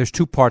 Sure. There's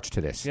two parts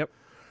to this. Yep.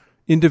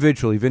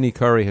 Individually, Vinny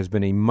Curry has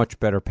been a much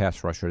better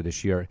pass rusher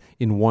this year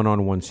in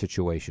one-on-one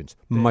situations.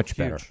 Much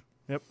better.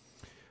 Yep.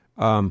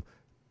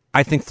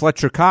 I think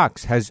Fletcher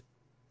Cox has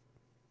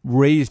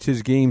raised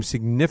his game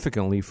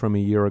significantly from a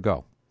year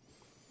ago,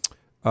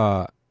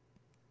 to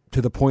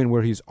the point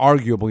where he's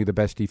arguably the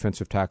best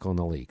defensive tackle in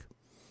the league.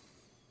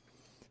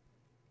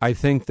 I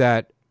think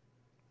that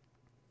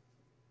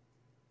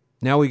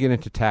now we get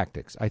into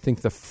tactics. I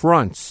think the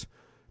fronts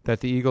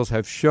that the Eagles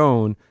have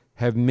shown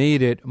have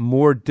made it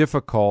more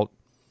difficult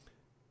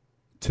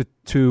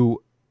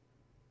to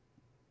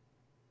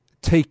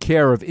take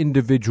care of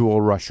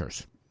individual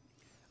rushers.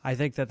 I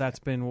think that's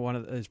been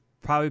has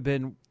probably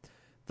been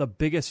the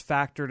biggest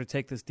factor to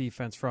take this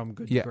defense from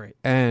good to great.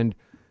 And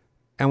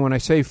when I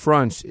say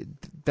fronts,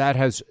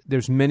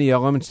 there's many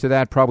elements to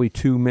that, probably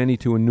too many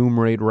to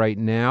enumerate right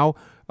now.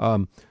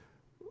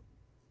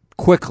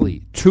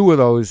 Quickly, two of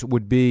those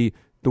would be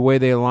the way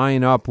they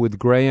line up with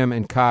Graham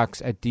and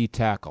Cox at D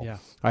tackle. Yeah.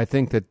 I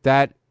think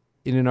that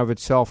in and of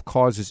itself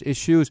causes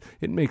issues.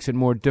 It makes it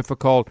more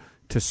difficult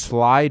to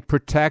slide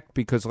protect,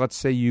 because let's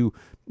say you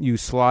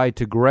slide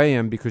to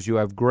Graham because you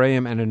have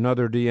Graham and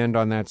another D end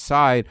on that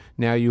side.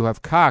 Now you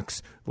have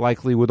Cox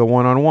likely with a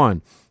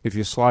one-on-one. If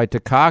you slide to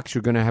Cox,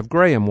 you're going to have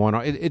Graham one.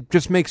 It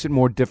just makes it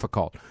more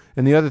difficult.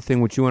 And the other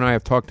thing, which you and I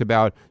have talked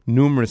about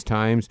numerous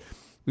times,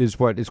 is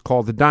what is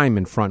called the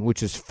diamond front,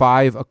 which is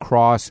 5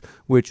 across,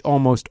 which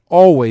almost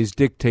always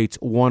dictates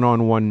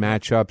one-on-one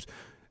matchups.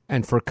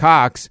 And for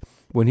Cox,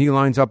 when he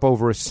lines up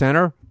over a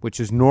center, which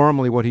is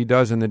normally what he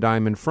does in the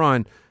diamond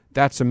front,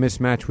 that's a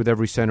mismatch with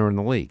every center in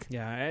the league.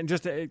 Yeah, and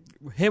just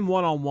him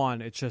one-on-one,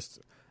 that's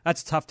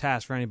a tough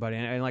task for anybody.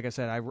 And like I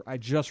said, I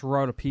just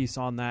wrote a piece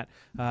on that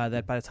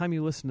that by the time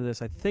you listen to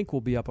this, I think will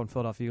be up on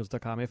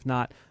PhiladelphiaEagles.com. If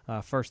not,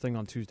 first thing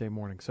on Tuesday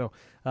morning. So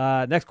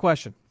next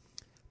question.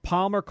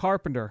 Palmer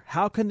Carpenter,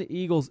 how can the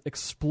Eagles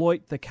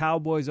exploit the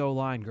Cowboys'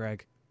 O-line,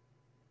 Greg?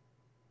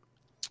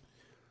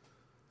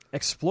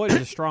 Exploit is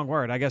a strong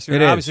word. I guess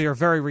you're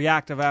very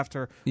reactive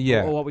after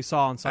what we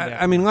saw on Sunday.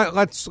 I mean,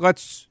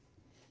 let's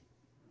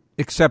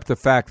accept the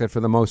fact that for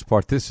the most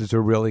part, this is a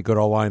really good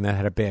O-line that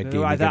had a bad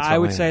game against I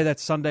would say that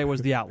Sunday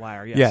was the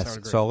outlier. Yes.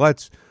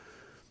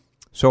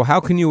 So how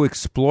can you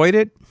exploit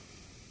it?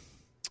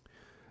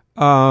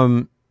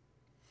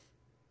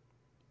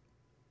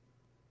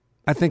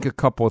 I think a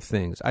couple of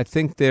things. I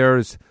think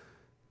the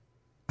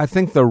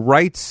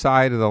right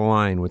side of the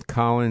line with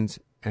Collins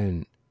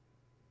and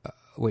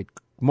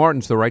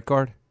Martin's the right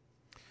guard?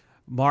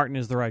 Martin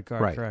is the right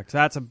guard, right. Correct. So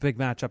that's a big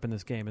matchup in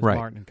this game, is right.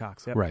 Martin and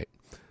Cox. Yep. Right.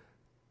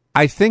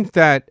 I think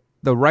that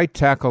the right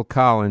tackle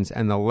Collins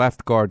and the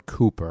left guard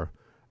Cooper,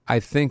 I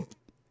think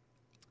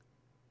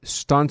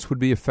stunts would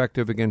be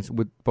effective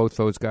with both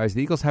those guys.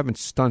 The Eagles haven't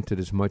stunted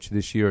as much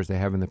this year as they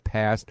have in the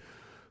past,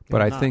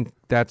 but I think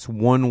that's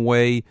one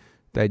way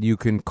that you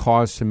can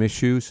cause some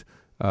issues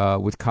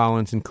with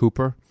Collins and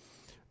Cooper.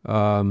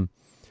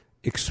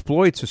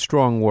 Exploit's a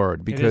strong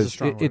word because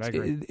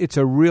it's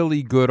a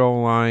really good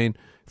O-line.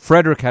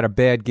 Frederick had a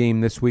bad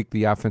game this week,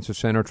 the offensive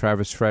center,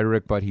 Travis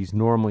Frederick, but he's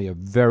normally a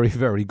very,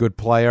 very good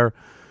player,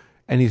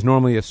 and he's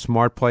normally a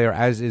smart player,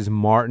 as is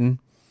Martin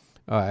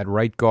at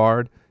right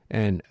guard.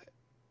 And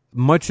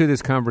much of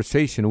this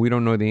conversation, we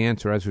don't know the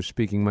answer as we're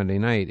speaking Monday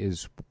night,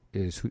 is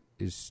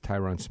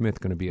Tyron Smith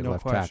going to be at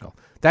left tackle?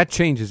 That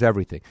changes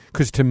everything.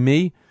 Because to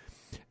me,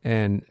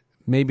 and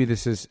maybe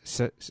this is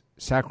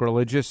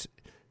sacrilegious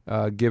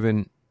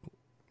given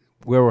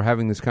where we're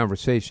having this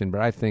conversation, but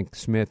I think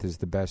Smith is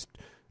the best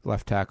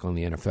left tackle in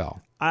the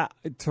NFL.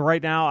 To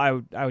right now,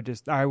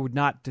 I would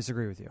not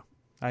disagree with you.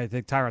 I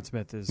think Tyron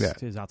Smith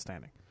is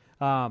outstanding.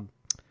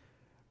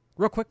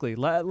 Real quickly,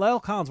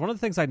 La'el Collins, one of the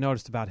things I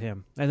noticed about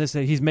him, and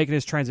he's making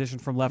his transition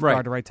from left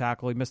guard to right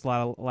tackle. He missed a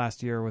lot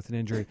last year with an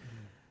injury.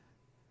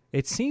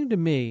 It seemed to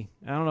me,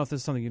 I don't know if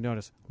this is something you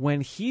notice,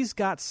 when he's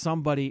got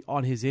somebody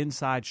on his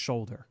inside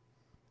shoulder,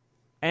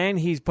 and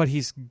he's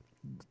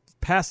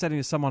pass setting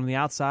to someone on the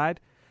outside,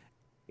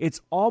 it's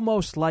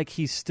almost like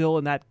he's still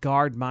in that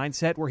guard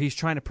mindset where he's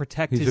trying to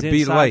protect his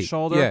inside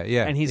shoulder,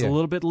 and he's a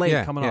little bit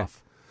late coming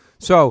off.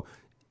 So,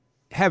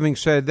 having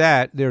said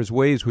that, there's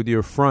ways with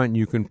your front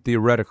you can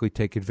theoretically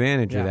take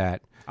advantage of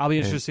that. I'll be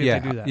interested to see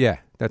if they do that. Yeah,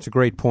 that's a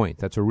great point.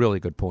 That's a really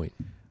good point.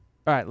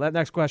 All right,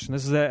 next question.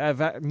 This is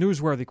a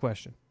newsworthy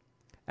question.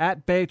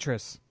 At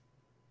Beatrice,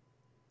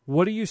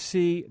 What do you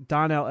see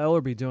Donnell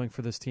Ellerbe doing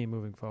for this team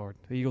moving forward?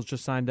 The Eagles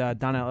just signed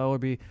Donnell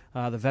Ellerbe,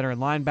 the veteran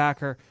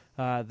linebacker.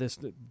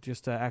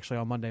 Actually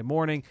on Monday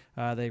morning,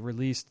 they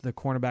released the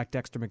cornerback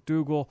Dexter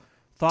McDougal.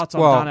 Thoughts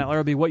on Donnell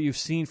Ellerbe, what you've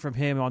seen from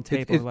him on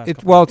tape over the last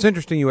couple Well, it's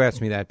interesting you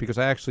asked me that because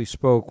I actually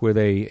spoke with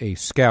a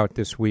scout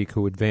this week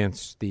who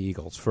advanced the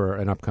Eagles for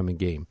an upcoming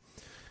game.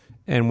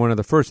 And one of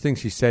the first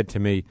things he said to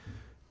me,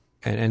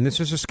 and this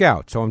is a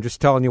scout, so I'm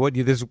just telling you what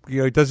he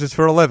does this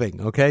for a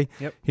living, okay?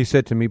 Yep. He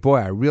said to me, boy,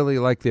 I really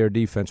like their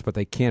defense, but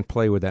they can't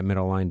play with that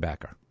middle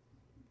linebacker.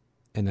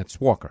 And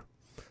that's Walker.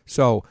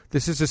 So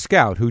this is a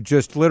scout who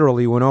just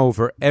literally went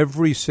over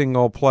every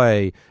single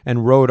play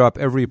and wrote up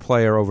every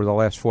player over the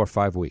last 4 or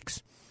 5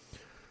 weeks.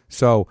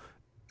 So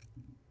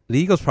the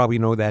Eagles probably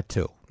know that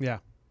too. Yeah.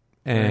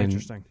 And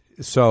interesting.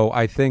 So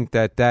I think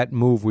that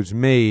move was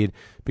made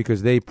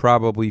because they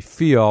probably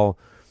feel,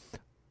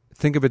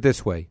 think of it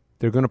this way,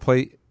 they're going to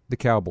play the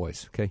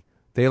Cowboys, okay?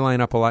 They line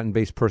up a lot in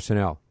base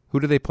personnel. Who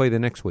do they play the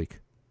next week?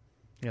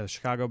 Yeah, the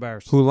Chicago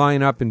Bears. Who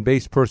line up in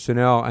base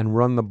personnel and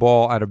run the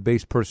ball out of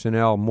base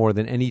personnel more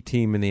than any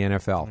team in the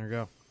NFL. There you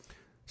go.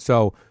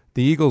 So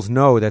the Eagles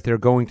know that they're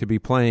going to be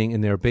playing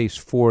in their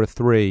base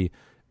 4-3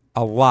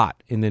 a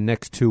lot in the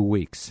next 2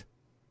 weeks,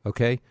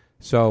 okay?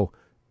 So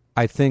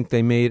I think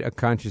they made a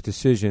conscious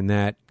decision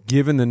that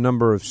given the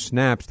number of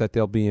snaps that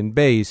they'll be in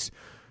base,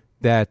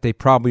 that they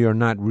probably are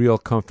not real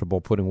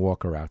comfortable putting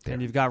Walker out there.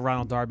 And you've got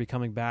Ronald Darby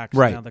coming back, so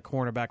right. now the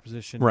cornerback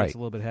position right. is a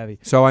little bit heavy.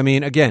 So, I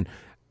mean, again,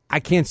 I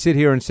can't sit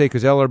here and say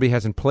because Ellerbe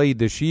hasn't played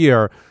this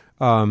year,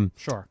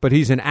 sure, but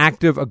he's an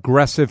active,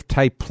 aggressive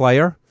type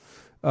player.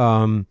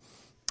 I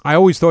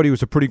always thought he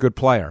was a pretty good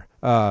player.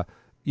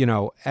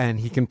 And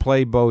he can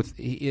play both.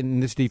 In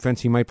this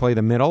defense, he might play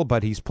the middle,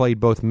 but he's played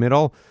both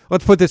middle.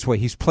 Let's put it this way.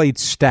 He's played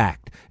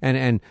stacked.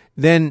 And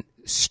then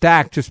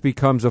stacked just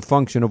becomes a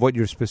function of what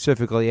you're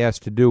specifically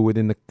asked to do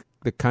within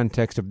the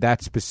context of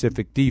that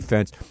specific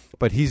defense.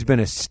 But he's been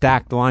a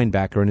stacked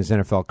linebacker in his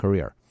NFL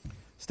career.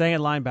 Staying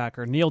at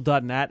linebacker, Neil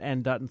Dutton at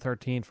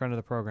NDutton13, friend of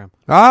the program.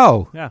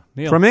 Oh, yeah,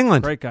 Neil. From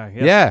England. Great guy.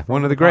 Yes. Yeah,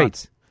 one of the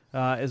greats.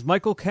 Is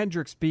Michael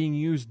Kendricks being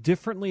used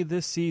differently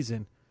this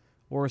season,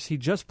 or is he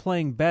just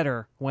playing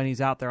better when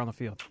he's out there on the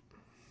field?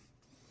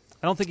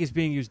 I don't think he's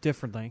being used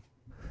differently.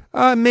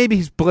 Maybe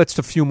he's blitzed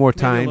a few more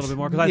times. Maybe a little bit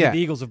more, because I think the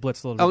Eagles have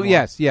blitzed a little bit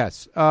more.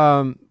 Yes.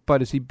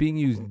 But is he being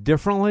used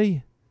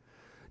differently?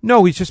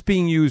 No, he's just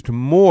being used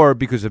more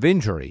because of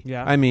injury.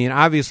 Yeah. I mean,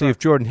 obviously, Sure. if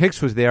Jordan Hicks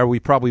was there, we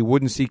probably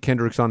wouldn't see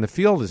Kendricks on the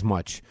field as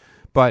much.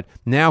 But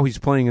now he's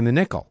playing in the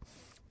nickel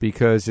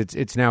because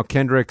it's now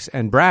Kendricks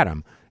and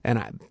Bradham.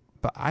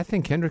 But I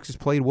think Kendricks has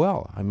played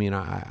well. I mean,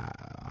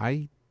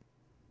 I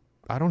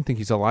don't think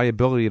he's a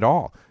liability at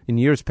all. In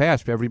years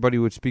past, everybody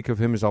would speak of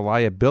him as a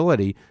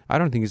liability. I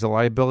don't think he's a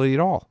liability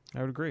at all. I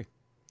would agree.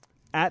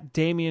 At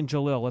Damian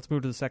Jalil, let's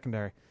move to the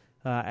secondary.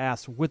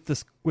 Asks, with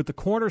the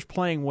corners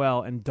playing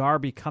well and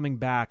Darby coming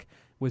back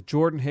with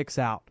Jordan Hicks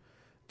out,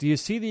 do you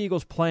see the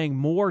Eagles playing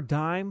more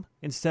dime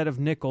instead of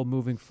nickel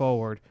moving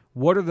forward?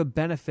 What are the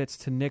benefits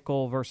to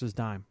nickel versus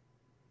dime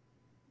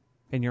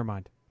in your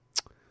mind?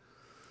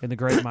 In the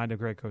great mind of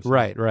Greg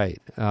Cosell. Right.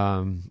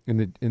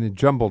 In the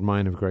jumbled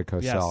mind of Greg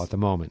Cosell at the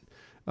moment.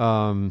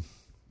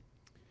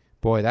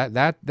 Boy,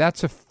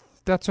 that's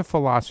a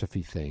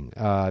philosophy thing.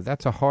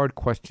 That's a hard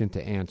question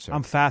to answer.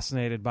 I'm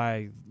fascinated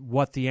by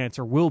what the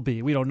answer will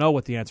be. We don't know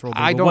what the answer will be.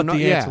 I but don't what know.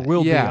 the answer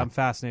will be. Yeah. I'm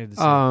fascinated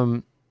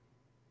to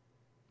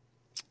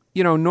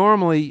see.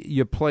 Normally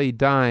you play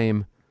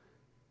dime.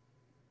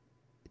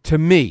 To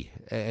me,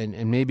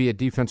 and maybe a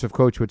defensive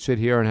coach would sit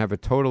here and have a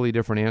totally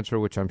different answer,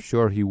 which I'm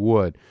sure he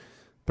would.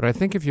 But I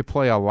think if you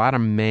play a lot of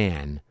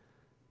man,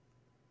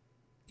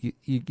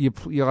 you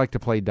like to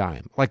play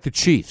dime. Like the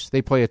Chiefs,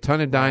 they play a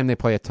ton of dime, they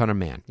play a ton of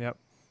man. Yep.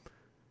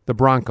 The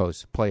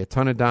Broncos play a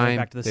ton of dime,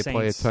 back to the they Saints.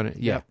 play a ton of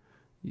Yep.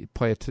 You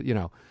play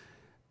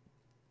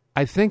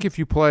I think if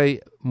you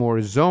play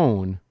more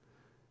zone,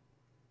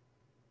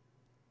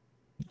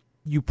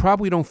 you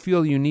probably don't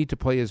feel you need to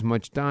play as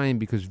much dime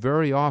because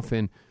very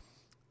often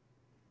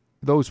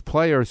those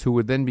players who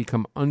would then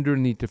become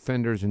underneath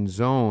defenders in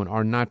zone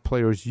are not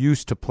players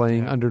used to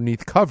playing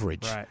underneath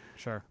coverage. Right,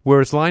 sure.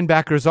 Whereas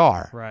linebackers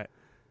are. Right.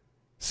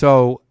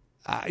 So,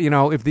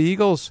 if the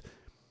Eagles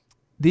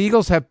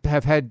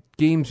have had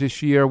games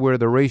this year where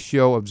the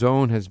ratio of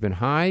zone has been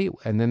high,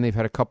 and then they've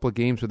had a couple of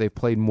games where they've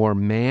played more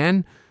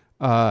man.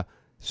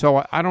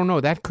 So I don't know.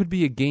 That could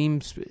be a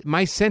game.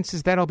 My sense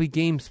is that'll be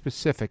game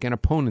specific and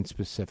opponent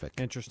specific.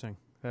 Interesting.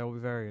 That will be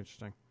very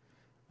interesting.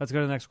 Let's go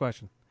to the next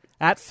question.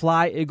 At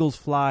Fly Eagles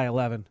Fly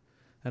 11,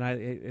 and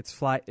it's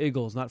Fly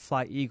Eagles, not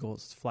Fly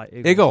Eagles. It's Fly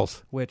Eagles.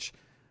 Eagles. Which,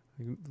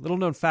 little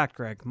known fact,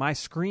 Greg, my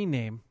screen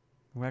name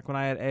back when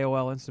I had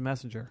AOL Instant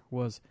Messenger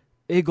was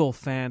Eagle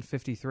Fan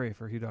 53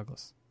 for Hugh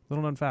Douglas.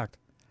 Little known fact.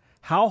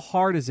 How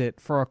hard is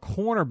it for a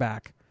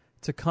cornerback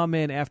to come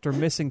in after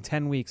missing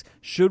 10 weeks?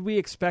 Should we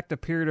expect a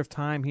period of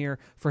time here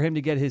for him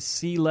to get his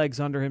sea legs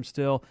under him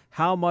still?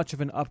 How much of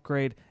an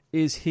upgrade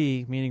is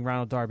he, meaning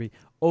Ronald Darby,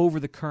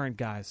 over the current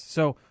guys?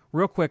 So,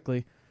 real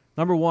quickly,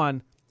 number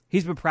one,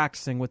 he's been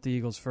practicing with the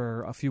Eagles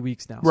for a few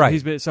weeks now.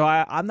 Right.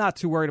 I'm not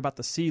too worried about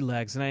the sea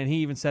legs. And he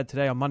even said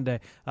today on Monday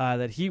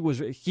that he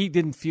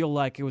didn't feel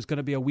like it was going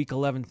to be a Week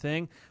 11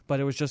 thing, but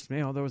it was just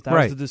that was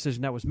the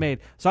decision that was made.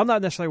 So I'm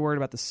not necessarily worried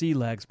about the sea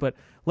legs. But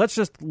let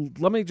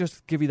me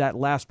just give you that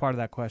last part of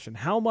that question.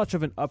 How much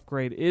of an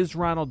upgrade is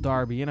Ronald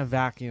Darby in a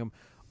vacuum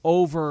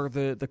over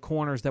the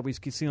corners that we've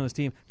seen on this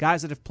team?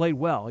 Guys that have played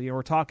well.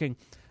 We're talking.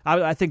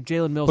 I think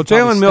Jalen Mills. Well,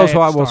 Jalen Mills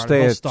will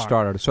stay at start.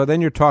 starter. So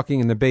then you're talking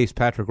in the base,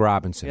 Patrick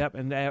Robinson. Yep,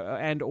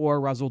 and or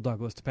Russell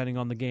Douglas, depending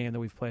on the game that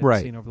we've played right.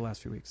 and seen over the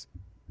last few weeks.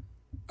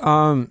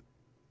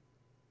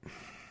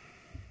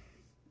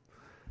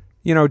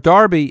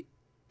 Darby,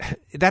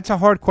 that's a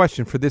hard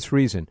question for this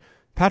reason.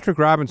 Patrick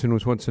Robinson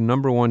was once the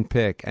number 1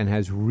 pick and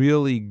has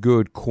really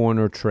good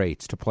corner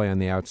traits to play on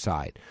the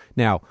outside.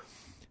 Now,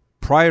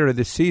 prior to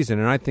this season,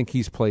 and I think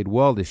he's played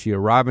well this year,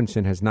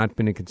 Robinson has not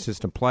been a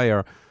consistent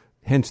player.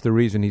 Hence the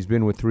reason he's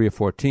been with 3 or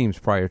 4 teams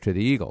prior to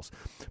the Eagles.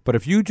 But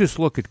if you just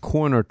look at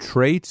corner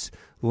traits,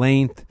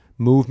 length,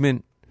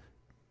 movement,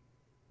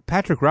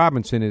 Patrick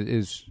Robinson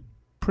is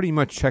pretty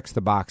much checks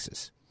the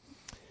boxes.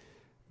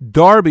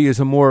 Darby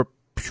is a more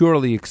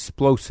purely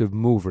explosive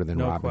mover than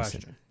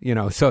Robinson.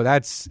 Question. So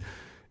that's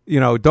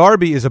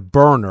Darby is a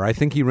burner. I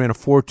think he ran a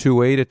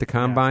 4.28 at the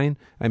combine.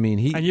 Yeah. I mean,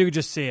 and you can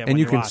just see it. And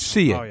you can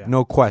see it, oh, yeah.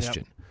 no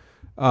question.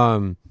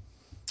 Yep.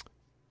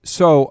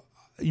 So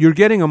you're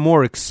getting a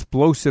more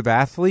explosive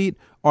athlete.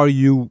 Are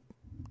you,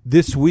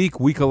 this week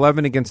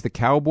 11 against the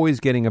Cowboys,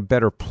 getting a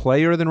better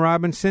player than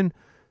Robinson?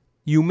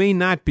 You may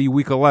not be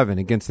week 11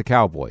 against the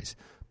Cowboys,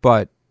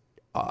 but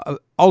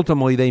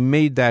ultimately they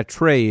made that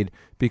trade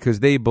because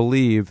they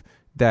believe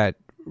that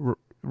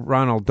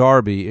Ronald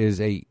Darby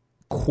is a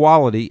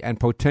quality and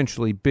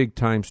potentially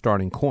big-time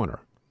starting corner.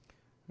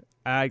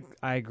 I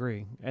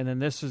agree. And then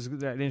this is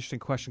an interesting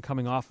question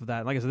coming off of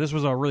that. Like I said, this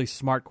was a really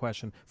smart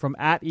question from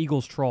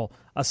 @EaglesTroll.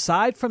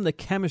 Aside from the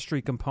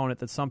chemistry component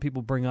that some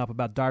people bring up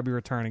about Darby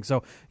returning,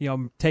 so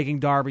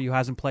taking Darby who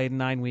hasn't played in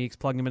 9 weeks,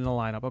 plugging him in the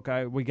lineup.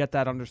 Okay, we get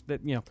that.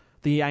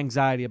 The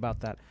anxiety about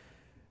that.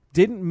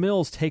 Didn't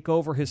Mills take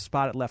over his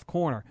spot at left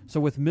corner? So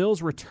with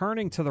Mills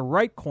returning to the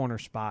right corner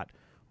spot,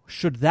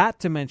 should that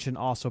dimension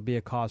also be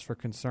a cause for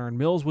concern?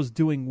 Mills was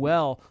doing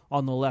well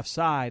on the left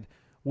side.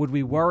 Would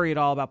we worry at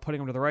all about putting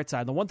him to the right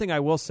side? The one thing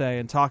I will say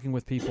in talking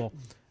with people,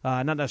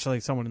 not necessarily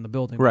someone in the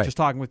building, but just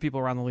talking with people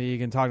around the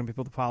league and talking to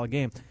people to follow the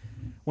game,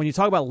 when you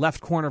talk about left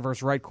corner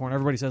versus right corner,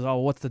 everybody says, oh,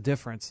 what's the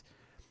difference?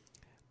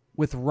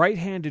 With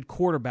right-handed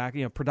quarterback,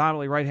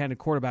 predominantly right-handed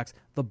quarterbacks,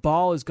 the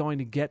ball is going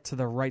to get to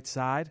the right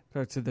side,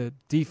 or to the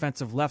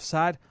defensive left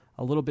side,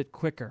 a little bit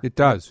quicker. It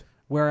does.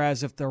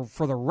 Whereas if they're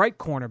for the right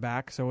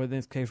cornerback, so in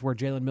this case where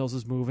Jalen Mills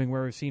is moving,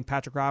 where we've seen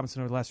Patrick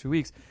Robinson over the last few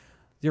weeks,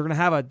 you're going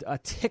to have a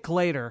tick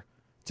later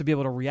to be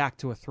able to react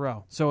to a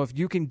throw. So if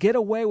you can get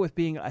away with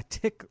being a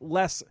tick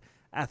less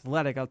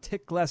athletic, a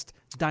tick less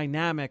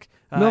dynamic.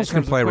 Mills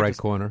can play right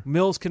corner.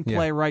 Mills can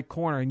play right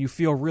corner, and you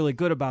feel really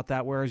good about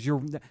that. Whereas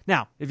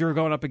if you're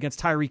going up against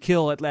Tyreek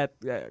Hill at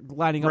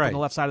lining up on the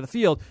left side of the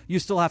field, you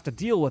still have to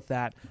deal with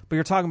that. But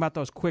you're talking about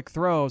those quick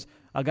throws.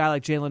 A guy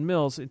like Jalen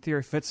Mills, in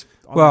theory, fits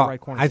on the right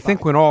corner. I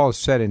think when all is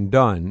said and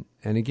done,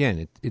 and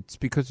again, it's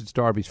because it's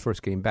Darby's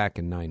first game back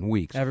in 9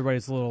 weeks.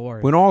 Everybody's a little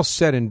worried. When all's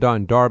said and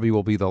done, Darby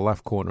will be the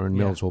left corner and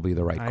Mills will be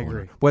the right corner.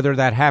 Agree. Whether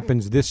that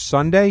happens this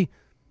Sunday,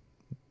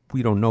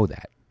 we don't know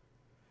that.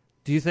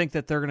 Do you think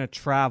that they're going to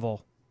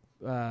travel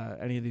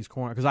any of these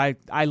corners? Because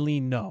I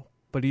lean no.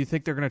 But do you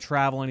think they're going to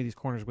travel any of these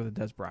corners with a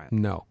Des Bryant?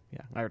 No.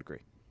 Yeah, I would agree.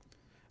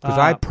 Because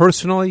I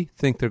personally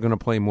think they're going to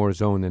play more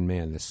zone than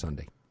man this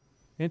Sunday.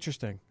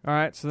 Interesting. All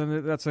right, so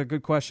then that's a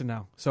good question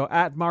now. So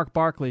 @Mark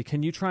Barkley,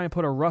 can you try and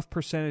put a rough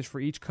percentage for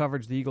each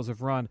coverage the Eagles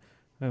have run?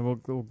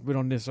 And we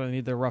don't necessarily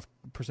need the rough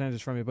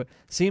percentages from you, but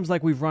seems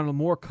like we've run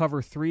more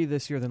cover 3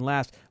 this year than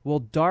last. Will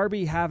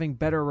Darby having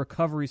better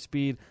recovery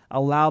speed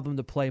allow them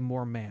to play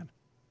more man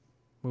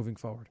moving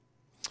forward?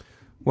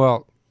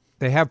 Well,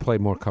 they have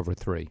played more cover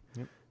 3.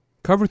 Yep.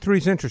 Cover 3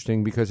 is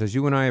interesting because, as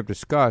you and I have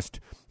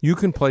discussed, you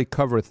can play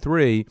cover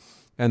 3,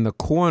 and the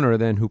corner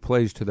then who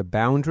plays to the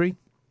boundary,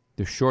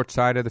 the short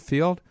side of the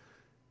field,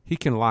 he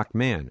can lock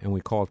man, and we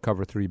call it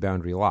cover 3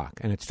 boundary lock.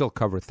 And it's still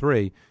cover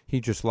 3.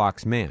 He just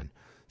locks man.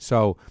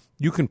 So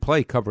you can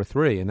play cover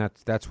 3, and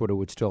that's what it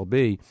would still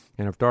be.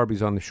 And if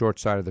Darby's on the short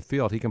side of the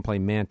field, he can play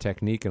man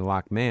technique and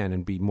lock man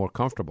and be more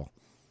comfortable.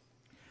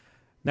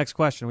 Next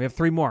question. We have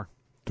 3 more.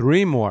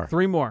 3 more.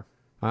 3 more.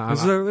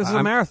 This is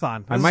a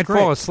marathon. I might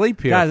fall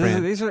asleep here,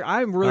 guys.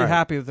 I'm really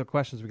happy with the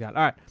questions we got.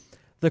 All right.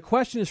 The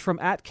question is from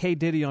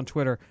 @KDiddy on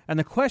Twitter, and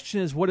the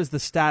question is, what is the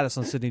status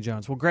on Sidney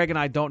Jones? Well, Greg and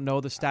I don't know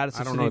the status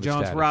of Sidney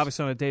Jones. Status. We're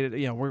obviously on a dated,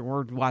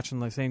 we're watching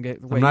the same game.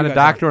 I'm not a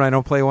doctor, and I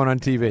don't play one on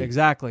TV.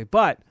 Exactly.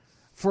 But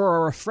for a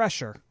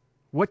refresher,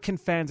 what can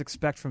fans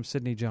expect from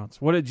Sidney Jones?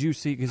 What did you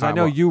see? Because I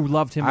know you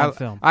loved him on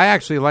film. I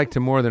actually liked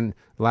him more than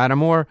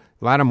Lattimore.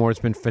 Lattimore's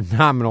been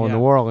phenomenal in New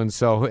Orleans,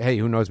 so, hey,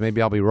 who knows,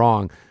 maybe I'll be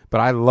wrong.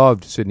 But I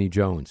loved Sidney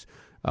Jones.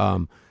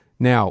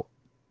 Now,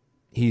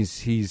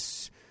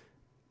 he's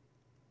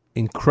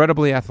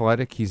incredibly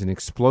athletic. He's an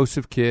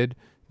explosive kid.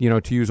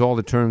 to use all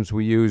the terms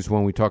we use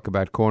when we talk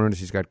about corners,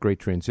 he's got great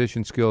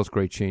transition skills,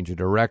 great change of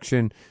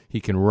direction. He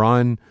can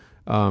run.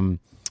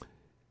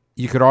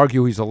 You could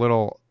argue he's a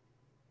little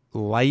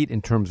light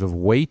in terms of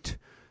weight,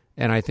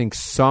 and I think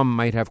some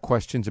might have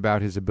questions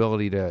about his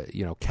ability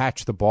to,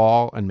 catch the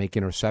ball and make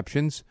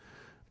interceptions.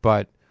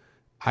 But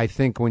I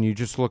think when you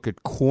just look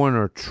at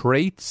corner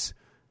traits,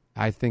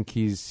 I think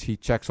he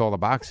checks all the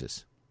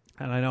boxes.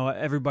 And I know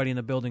everybody in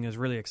the building is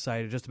really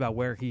excited just about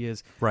where he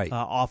is right.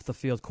 Off the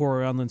field.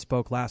 Corey Unlin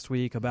spoke last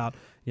week about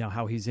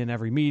how he's in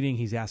every meeting,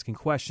 he's asking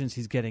questions,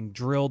 he's getting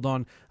drilled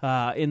on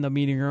in the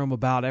meeting room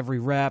about every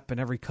rep and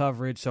every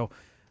coverage. So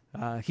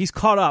he's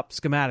caught up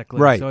schematically.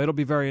 Right. So it'll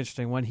be very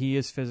interesting when he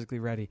is physically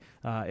ready.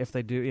 If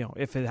they do,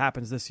 if it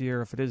happens this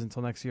year, if it is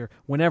until next year,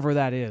 whenever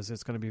that is,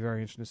 it's going to be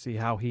very interesting to see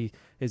how he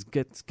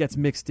gets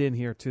mixed in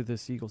here to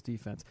this Eagles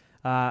defense.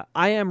 I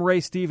am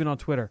Ray Steven on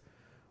Twitter.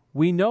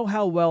 We know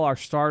how well our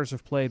starters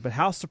have played, but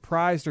how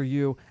surprised are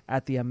you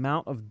at the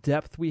amount of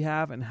depth we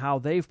have and how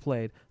they've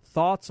played?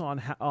 Thoughts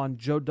on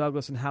Joe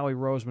Douglas and Howie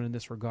Roseman in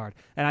this regard?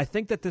 And I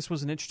think that this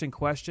was an interesting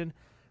question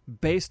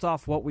based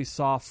off what we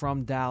saw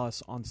from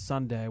Dallas on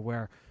Sunday,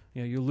 where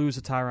you lose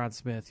a Tyron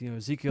Smith,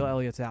 Ezekiel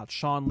Elliott's out,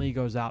 Sean Lee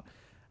goes out,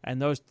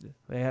 and those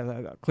they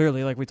have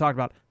clearly, like we talked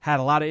about, had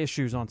a lot of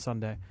issues on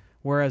Sunday.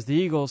 Whereas the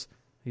Eagles,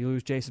 you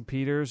lose Jason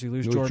Peters, you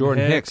lose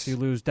Jordan Hicks, you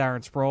lose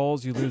Darren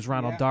Sproles, you lose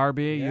Ronald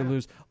Darby, you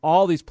lose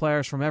all these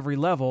players from every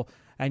level,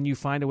 and you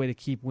find a way to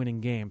keep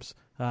winning games.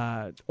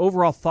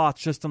 Overall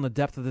thoughts just on the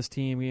depth of this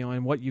team,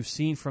 and what you've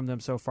seen from them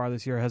so far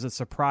this year. Has it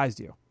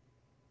surprised you?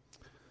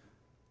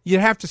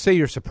 You'd have to say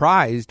you're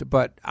surprised,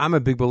 but I'm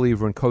a big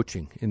believer in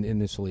coaching in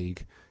this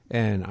league,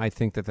 and I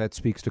think that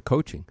speaks to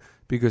coaching,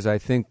 because I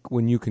think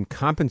when you can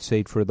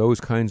compensate for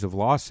those kinds of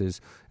losses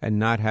and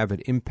not have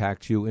it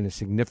impact you in a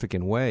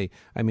significant way.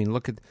 I mean,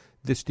 look at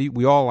this.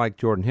 We all like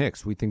Jordan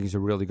Hicks. We think he's a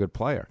really good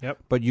player. Yep.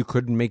 But you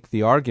couldn't make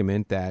the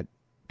argument that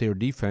their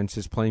defense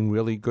is playing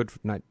really good.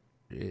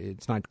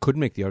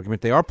 Couldn't make the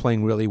argument. They are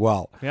playing really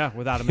well. Yeah,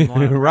 without him in the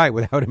lineup. Right,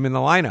 without him in the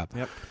lineup.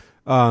 Yep.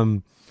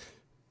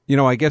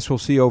 I guess we'll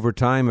see over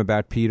time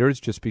about Peters,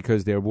 just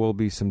because there will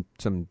be some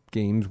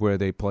games where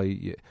they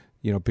play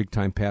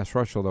big-time pass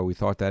rush, although we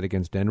thought that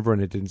against Denver,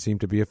 and it didn't seem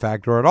to be a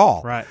factor at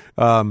all. Right.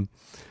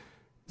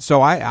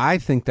 So I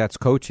think that's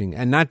coaching,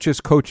 and not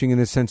just coaching in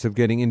the sense of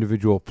getting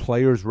individual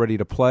players ready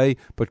to play,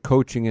 but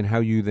coaching in how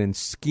you then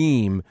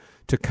scheme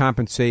to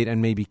compensate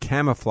and maybe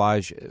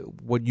camouflage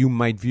what you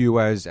might view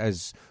as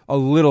a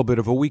little bit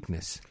of a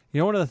weakness.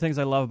 One of the things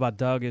I love about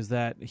Doug is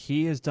that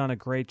he has done a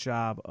great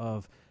job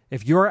of,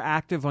 if you're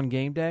active on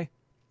game day,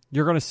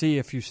 you're going to see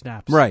a few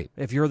snaps. Right.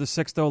 If you're the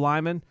sixth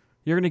lineman,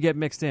 you're going to get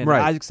mixed in.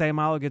 Right. Isaac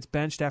Seumalo gets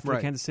benched after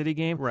the Kansas City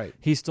game. Right.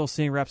 He's still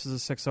seeing reps as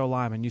a 6-0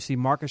 lineman. You see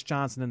Marcus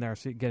Johnson in there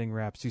getting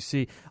reps. You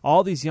see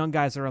all these young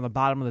guys that are on the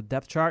bottom of the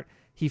depth chart.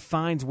 He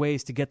finds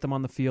ways to get them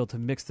on the field, to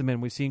mix them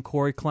in. We've seen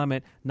Corey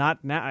Clement,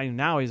 not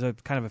now he's a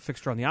kind of a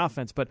fixture on the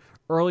offense, but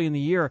early in the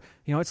year,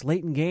 it's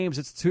late in games.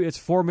 It's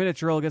 4-minute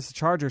drill against the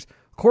Chargers.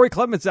 Corey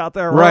Clement's out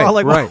there. We're all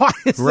like, why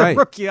is the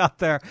rookie out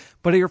there?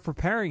 But you're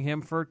preparing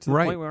him to the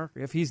point where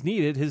if he's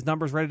needed, his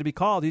number's ready to be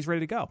called, he's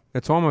ready to go.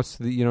 It's almost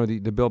the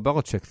Bill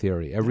Belichick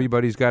theory.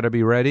 Everybody's got to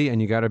be ready,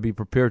 and you got to be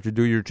prepared to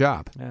do your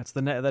job. Yeah, it's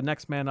the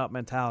next man up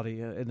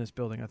mentality in this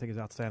building. I think is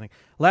outstanding.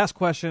 Last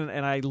question,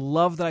 and I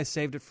love that I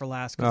saved it for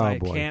last because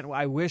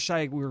I wish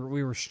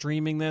we were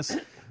streaming this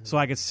so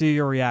I could see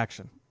your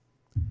reaction.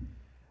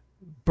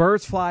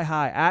 Birds fly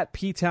high at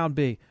P-Town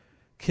B.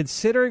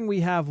 Considering we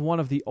have one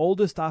of the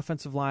oldest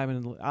offensive line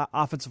in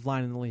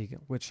the league,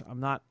 which I'm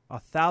not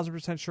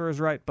 1,000% sure is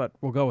right, but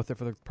we'll go with it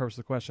for the purpose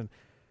of the question.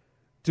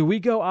 Do we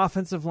go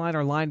offensive line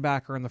or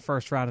linebacker in the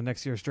first round of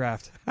next year's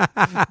draft?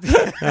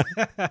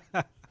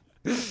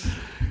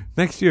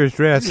 Next year's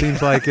draft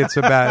seems like it's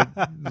about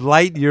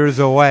light years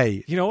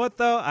away. You know what,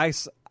 though?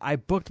 I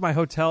booked my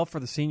hotel for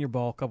the Senior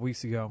Bowl a couple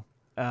weeks ago,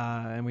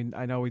 and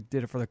I know we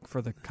did it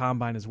for the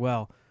Combine as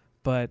well.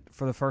 But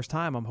for the first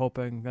time, I'm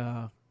hoping.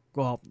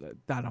 For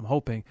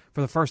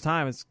the first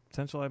time, it's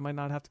potential I might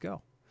not have to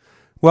go.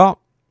 Well,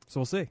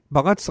 so we'll see.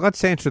 But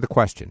let's answer the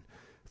question.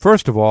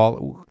 First of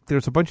all,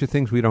 there's a bunch of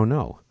things we don't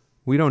know.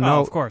 We don't know.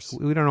 Of course,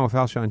 we don't know if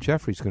Alshon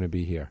Jeffrey's going to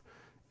be here,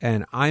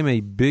 and I'm a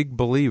big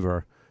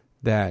believer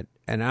that.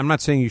 And I'm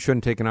not saying you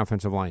shouldn't take an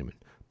offensive lineman,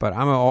 but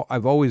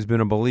I've always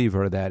been a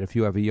believer that if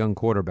you have a young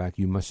quarterback,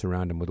 you must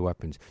surround him with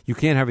weapons. You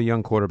can't have a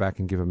young quarterback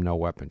and give him no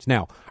weapons.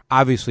 Now,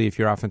 obviously, if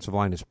your offensive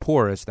line is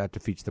porous, that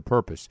defeats the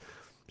purpose.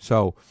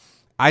 So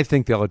I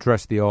think they'll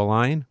address the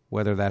O-line,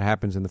 whether that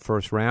happens in the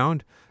first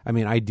round. I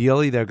mean,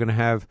 ideally, they're going to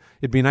have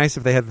 – it'd be nice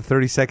if they had the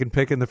 32nd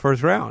pick in the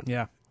first round.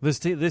 Yeah. This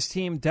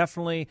team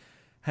definitely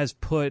has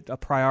put a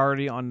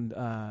priority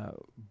on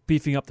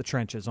beefing up the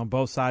trenches on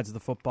both sides of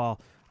the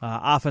football.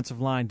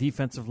 Offensive line,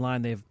 defensive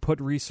line, they've put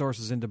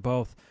resources into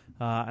both.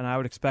 And I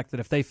would expect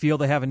that if they feel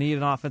they have a need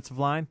in offensive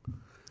line,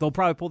 they'll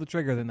probably pull the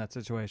trigger in that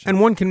situation.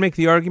 And one can make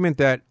the argument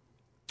that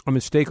a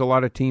mistake a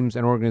lot of teams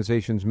and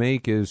organizations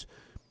make is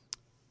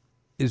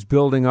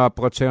building up,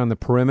 let's say, on the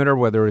perimeter,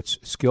 whether it's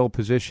skill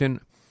position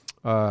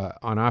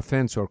on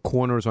offense or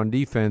corners on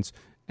defense,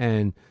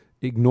 and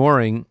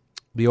ignoring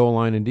the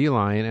O-line and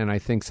D-line, and I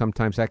think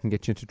sometimes that can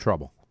get you into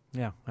trouble.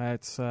 Yeah,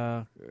 it's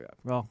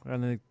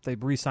and they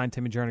re-signed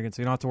Timmy Jernigan,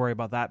 so you don't have to worry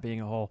about that being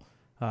a whole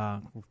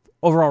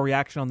overall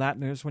reaction on that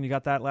news when you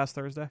got that last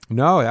Thursday.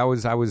 No, I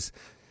was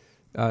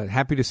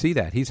happy to see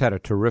that. He's had a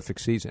terrific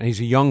season. He's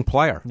a young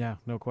player. Yeah,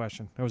 no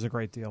question. It was a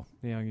great deal.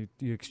 You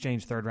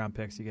exchange third-round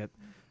picks, you get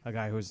a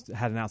guy who's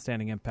had an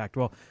outstanding impact.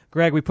 Well,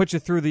 Greg, we put you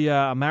through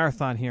the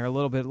marathon here a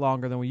little bit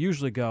longer than we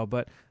usually go,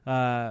 but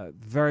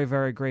very,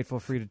 very grateful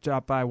for you to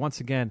drop by once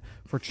again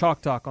for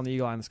Chalk Talk on the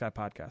Eagle Eye in the Sky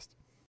podcast.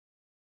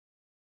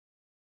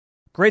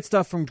 Great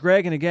stuff from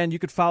Greg, and again, you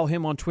could follow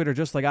him on Twitter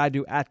just like I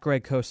do, at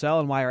Greg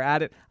Cosell, and while you're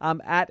at it,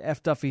 I'm at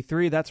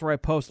FDuffy3. That's where I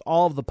post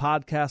all of the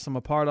podcasts I'm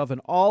a part of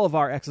and all of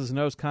our X's and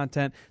O's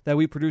content that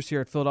we produce here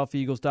at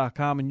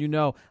PhiladelphiaEagles.com,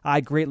 and I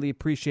greatly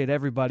appreciate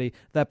everybody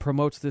that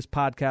promotes this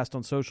podcast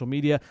on social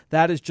media.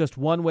 That is just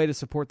one way to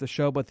support the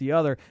show, but the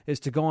other is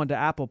to go onto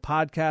Apple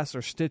Podcasts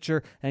or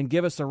Stitcher and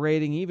give us a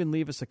rating, even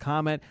leave us a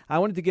comment. I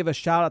wanted to give a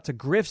shout-out to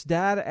Griff's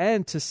dad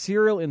and to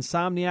Serial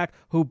Insomniac,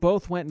 who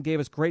both went and gave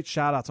us great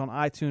shout-outs on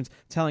iTunes,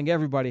 telling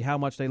everybody how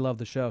much they love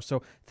the show.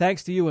 So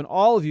thanks to you and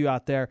all of you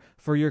out there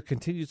for your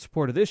continued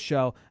support of this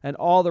show and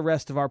all the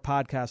rest of our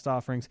podcast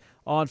offerings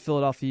on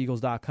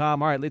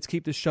PhiladelphiaEagles.com. All right, let's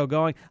keep this show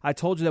going. I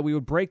told you that we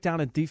would break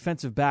down a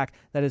defensive back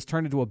that has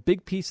turned into a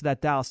big piece of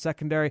that Dallas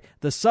secondary.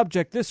 The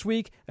subject this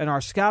week in our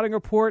scouting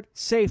report,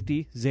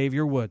 safety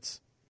Xavier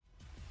Woods.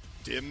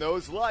 Dim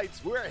those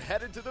lights. We're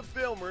headed to the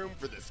film room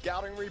for the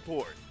scouting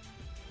report.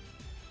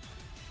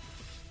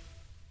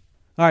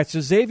 All right,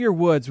 so Xavier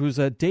Woods was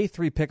a day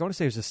 3 pick. I want to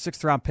say it was a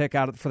 6th-round pick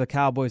for the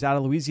Cowboys out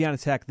of Louisiana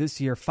Tech this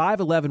year.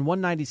 5'11",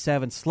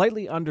 197,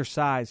 slightly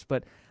undersized,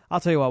 but I'll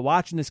tell you what,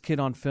 watching this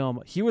kid on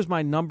film, he was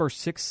my number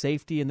 6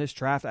 safety in this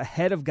draft,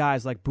 ahead of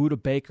guys like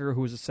Budda Baker,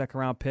 who was a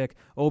second-round pick,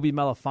 Obi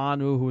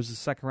Melifonwu, who was a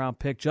second-round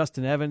pick,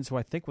 Justin Evans, who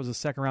I think was a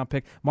second-round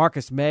pick,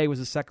 Marcus May was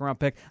a second-round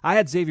pick. I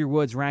had Xavier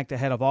Woods ranked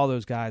ahead of all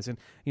those guys, and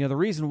the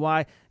reason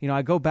why,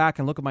 I go back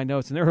and look at my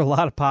notes, and there were a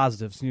lot of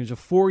positives. He was a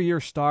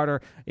 4-year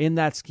starter in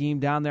that scheme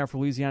down there for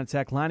Louisiana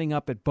Tech, lining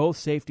up at both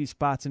safety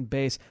spots in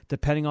base,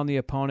 depending on the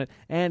opponent,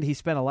 and he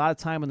spent a lot of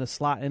time in the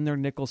slot in their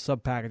nickel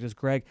sub-package, as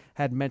Greg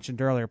had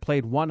mentioned earlier.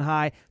 Played 1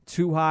 high,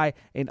 2 high,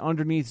 in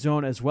underneath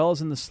zone, as well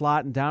as in the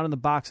slot and down in the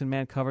box and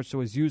man coverage, so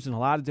was used in a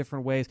lot of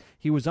different ways.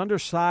 He was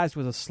undersized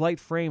with a slight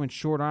frame and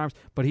short arms,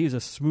 but he was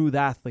a smooth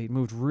athlete,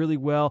 moved really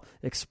well,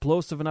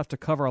 explosive enough to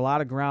cover a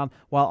lot of ground,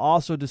 while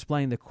also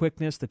displaying the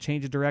quickness, the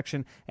change of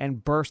direction,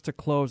 and burst to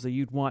close that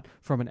you'd want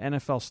from an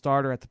NFL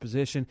starter at the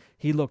position.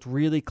 He looked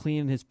really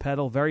clean in his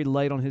pedal, very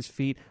light on his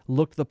feet,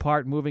 looked the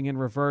part moving in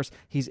reverse.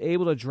 He's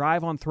able to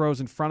drive on throws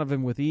in front of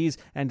him with ease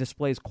and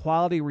displays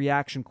quality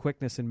reaction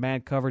quickness in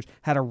man coverage.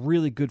 Had a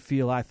really good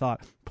feel, I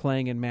thought,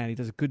 playing in man. He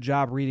does a good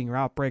job reading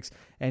route breaks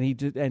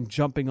and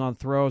jumping on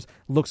throws.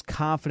 Looks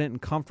confident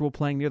and comfortable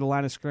playing near the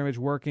line of scrimmage,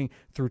 working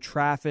through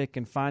traffic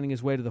and finding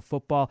his way to the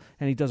football.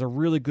 And he does a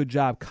really good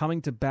job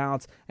coming to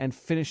balance and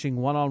finishing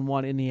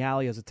one-on-one in the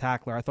alley as a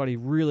tackler. I thought he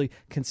really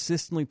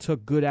consistently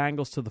took good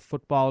angles to the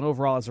football, and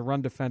overall as a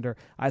run defender,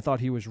 I thought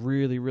he was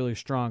really, really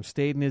strong.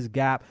 Stayed in his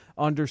gap,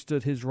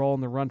 understood his role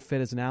in the run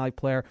fit as an alley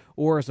player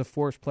or as a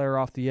force player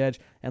off the edge,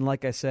 and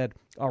like I said,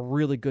 a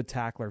really good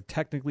tackler.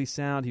 Technically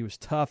sound, he was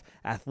tough.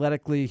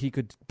 Athletically, he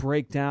could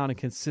break down and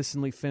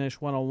consistently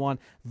finish one-on-one.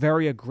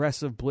 Very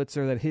aggressive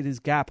blitzer that hit his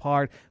gap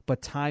hard,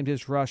 but timed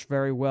his rush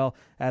very well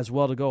as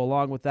well to go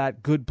along with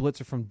that. Good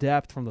blitzer from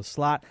depth, from the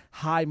slot.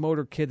 High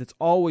motor kid that's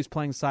always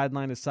playing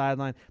sideline to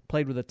sideline.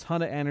 Played with a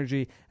ton of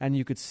energy, and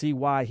you could see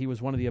why he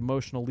was one of the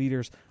emotional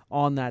leaders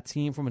on that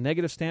team. From a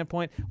negative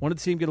standpoint, wanted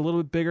to see him get a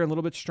little bit bigger and a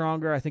little bit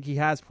stronger. I think he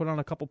has put on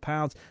a couple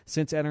pounds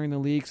since entering the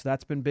league, so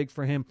that's been big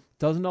for him.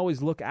 Doesn't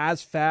always look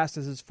as fast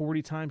as his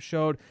 40 time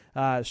showed.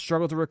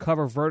 Struggled to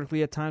recover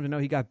vertically at times. I know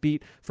he got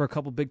beat for a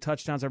couple big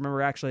touchdowns. I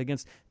remember actually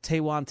against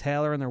Taywan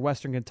Taylor in their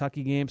Western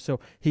Kentucky game, so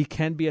he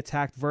can be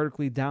attacked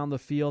vertically down the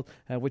field,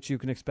 which you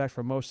can expect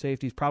from most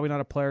safeties. Probably not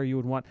a player you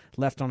would want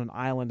left on an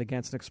island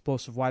against an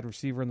explosive wide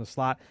receiver in the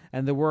slot,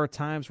 and there were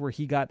times where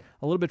he got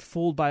a little bit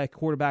fooled by a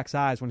quarterback's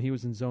eyes when he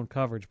was in zone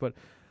coverage, but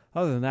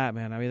other than that,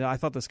 man, I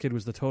thought this kid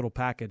was the total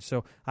package.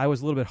 So I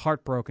was a little bit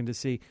heartbroken to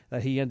see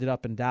that he ended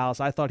up in Dallas.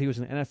 I thought he was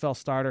an NFL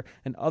starter,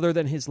 and other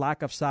than his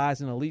lack of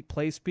size and elite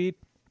play speed,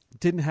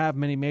 didn't have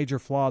many major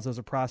flaws as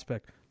a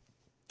prospect.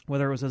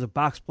 Whether it was as a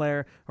box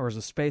player or as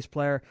a space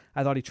player,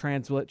 I thought he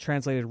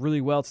translated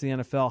really well to the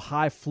NFL.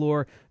 High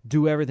floor,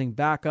 do everything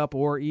backup,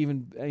 or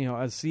even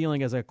a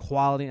ceiling as a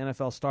quality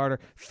NFL starter.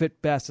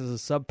 Fit best as a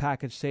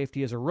sub-package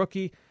safety as a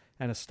rookie,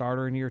 and a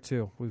starter in year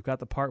 2. We've got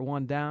the part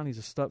 1 down. He's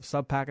a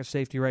sub-package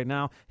safety right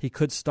now. He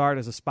could start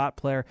as a spot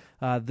player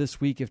this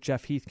week if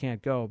Jeff Heath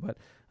can't go. But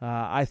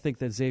I think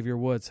that Xavier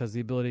Woods has the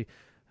ability.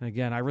 And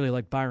again, I really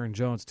like Byron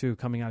Jones, too,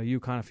 coming out of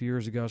UConn a few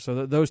years ago.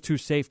 So those two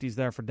safeties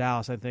there for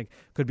Dallas, I think,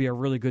 could be a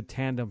really good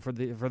tandem for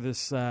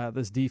this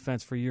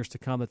defense for years to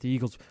come that the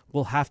Eagles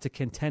will have to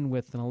contend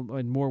with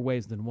in more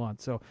ways than one.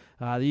 So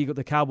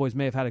the Cowboys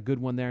may have had a good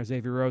one there,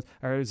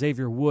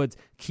 Xavier Woods.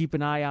 Keep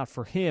an eye out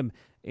for him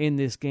in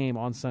this game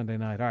on Sunday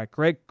night. All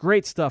right,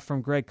 great stuff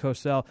from Greg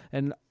Cosell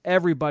and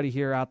everybody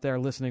here out there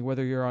listening,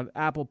 whether you're on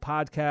Apple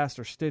Podcast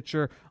or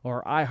Stitcher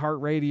or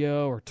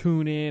iHeartRadio or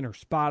TuneIn or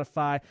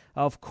Spotify,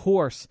 of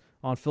course,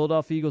 on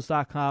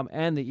PhiladelphiaEagles.com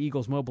and the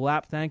Eagles mobile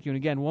app. Thank you. And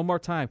again, one more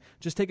time,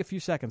 just take a few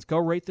seconds. Go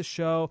rate the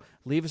show.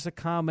 Leave us a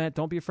comment.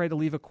 Don't be afraid to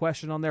leave a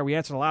question on there. We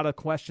answered a lot of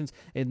questions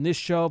in this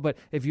show, but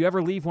if you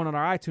ever leave one on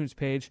our iTunes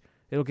page,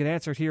 it'll get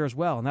answered here as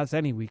well, and that's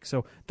any week.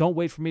 So don't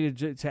wait for me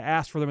to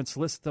ask for them and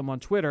solicit them on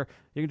Twitter.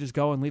 You can just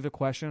go and leave a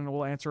question, and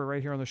we'll answer it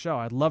right here on the show.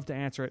 I'd love to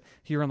answer it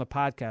here on the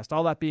podcast.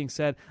 All that being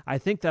said, I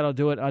think that'll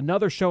do it.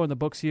 Another show in the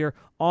books here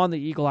on the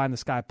Eagle Eye in the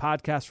Sky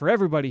podcast. For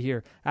everybody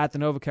here at the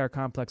NovaCare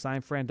Complex,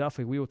 I'm Fran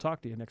Duffy. We will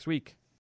talk to you next week.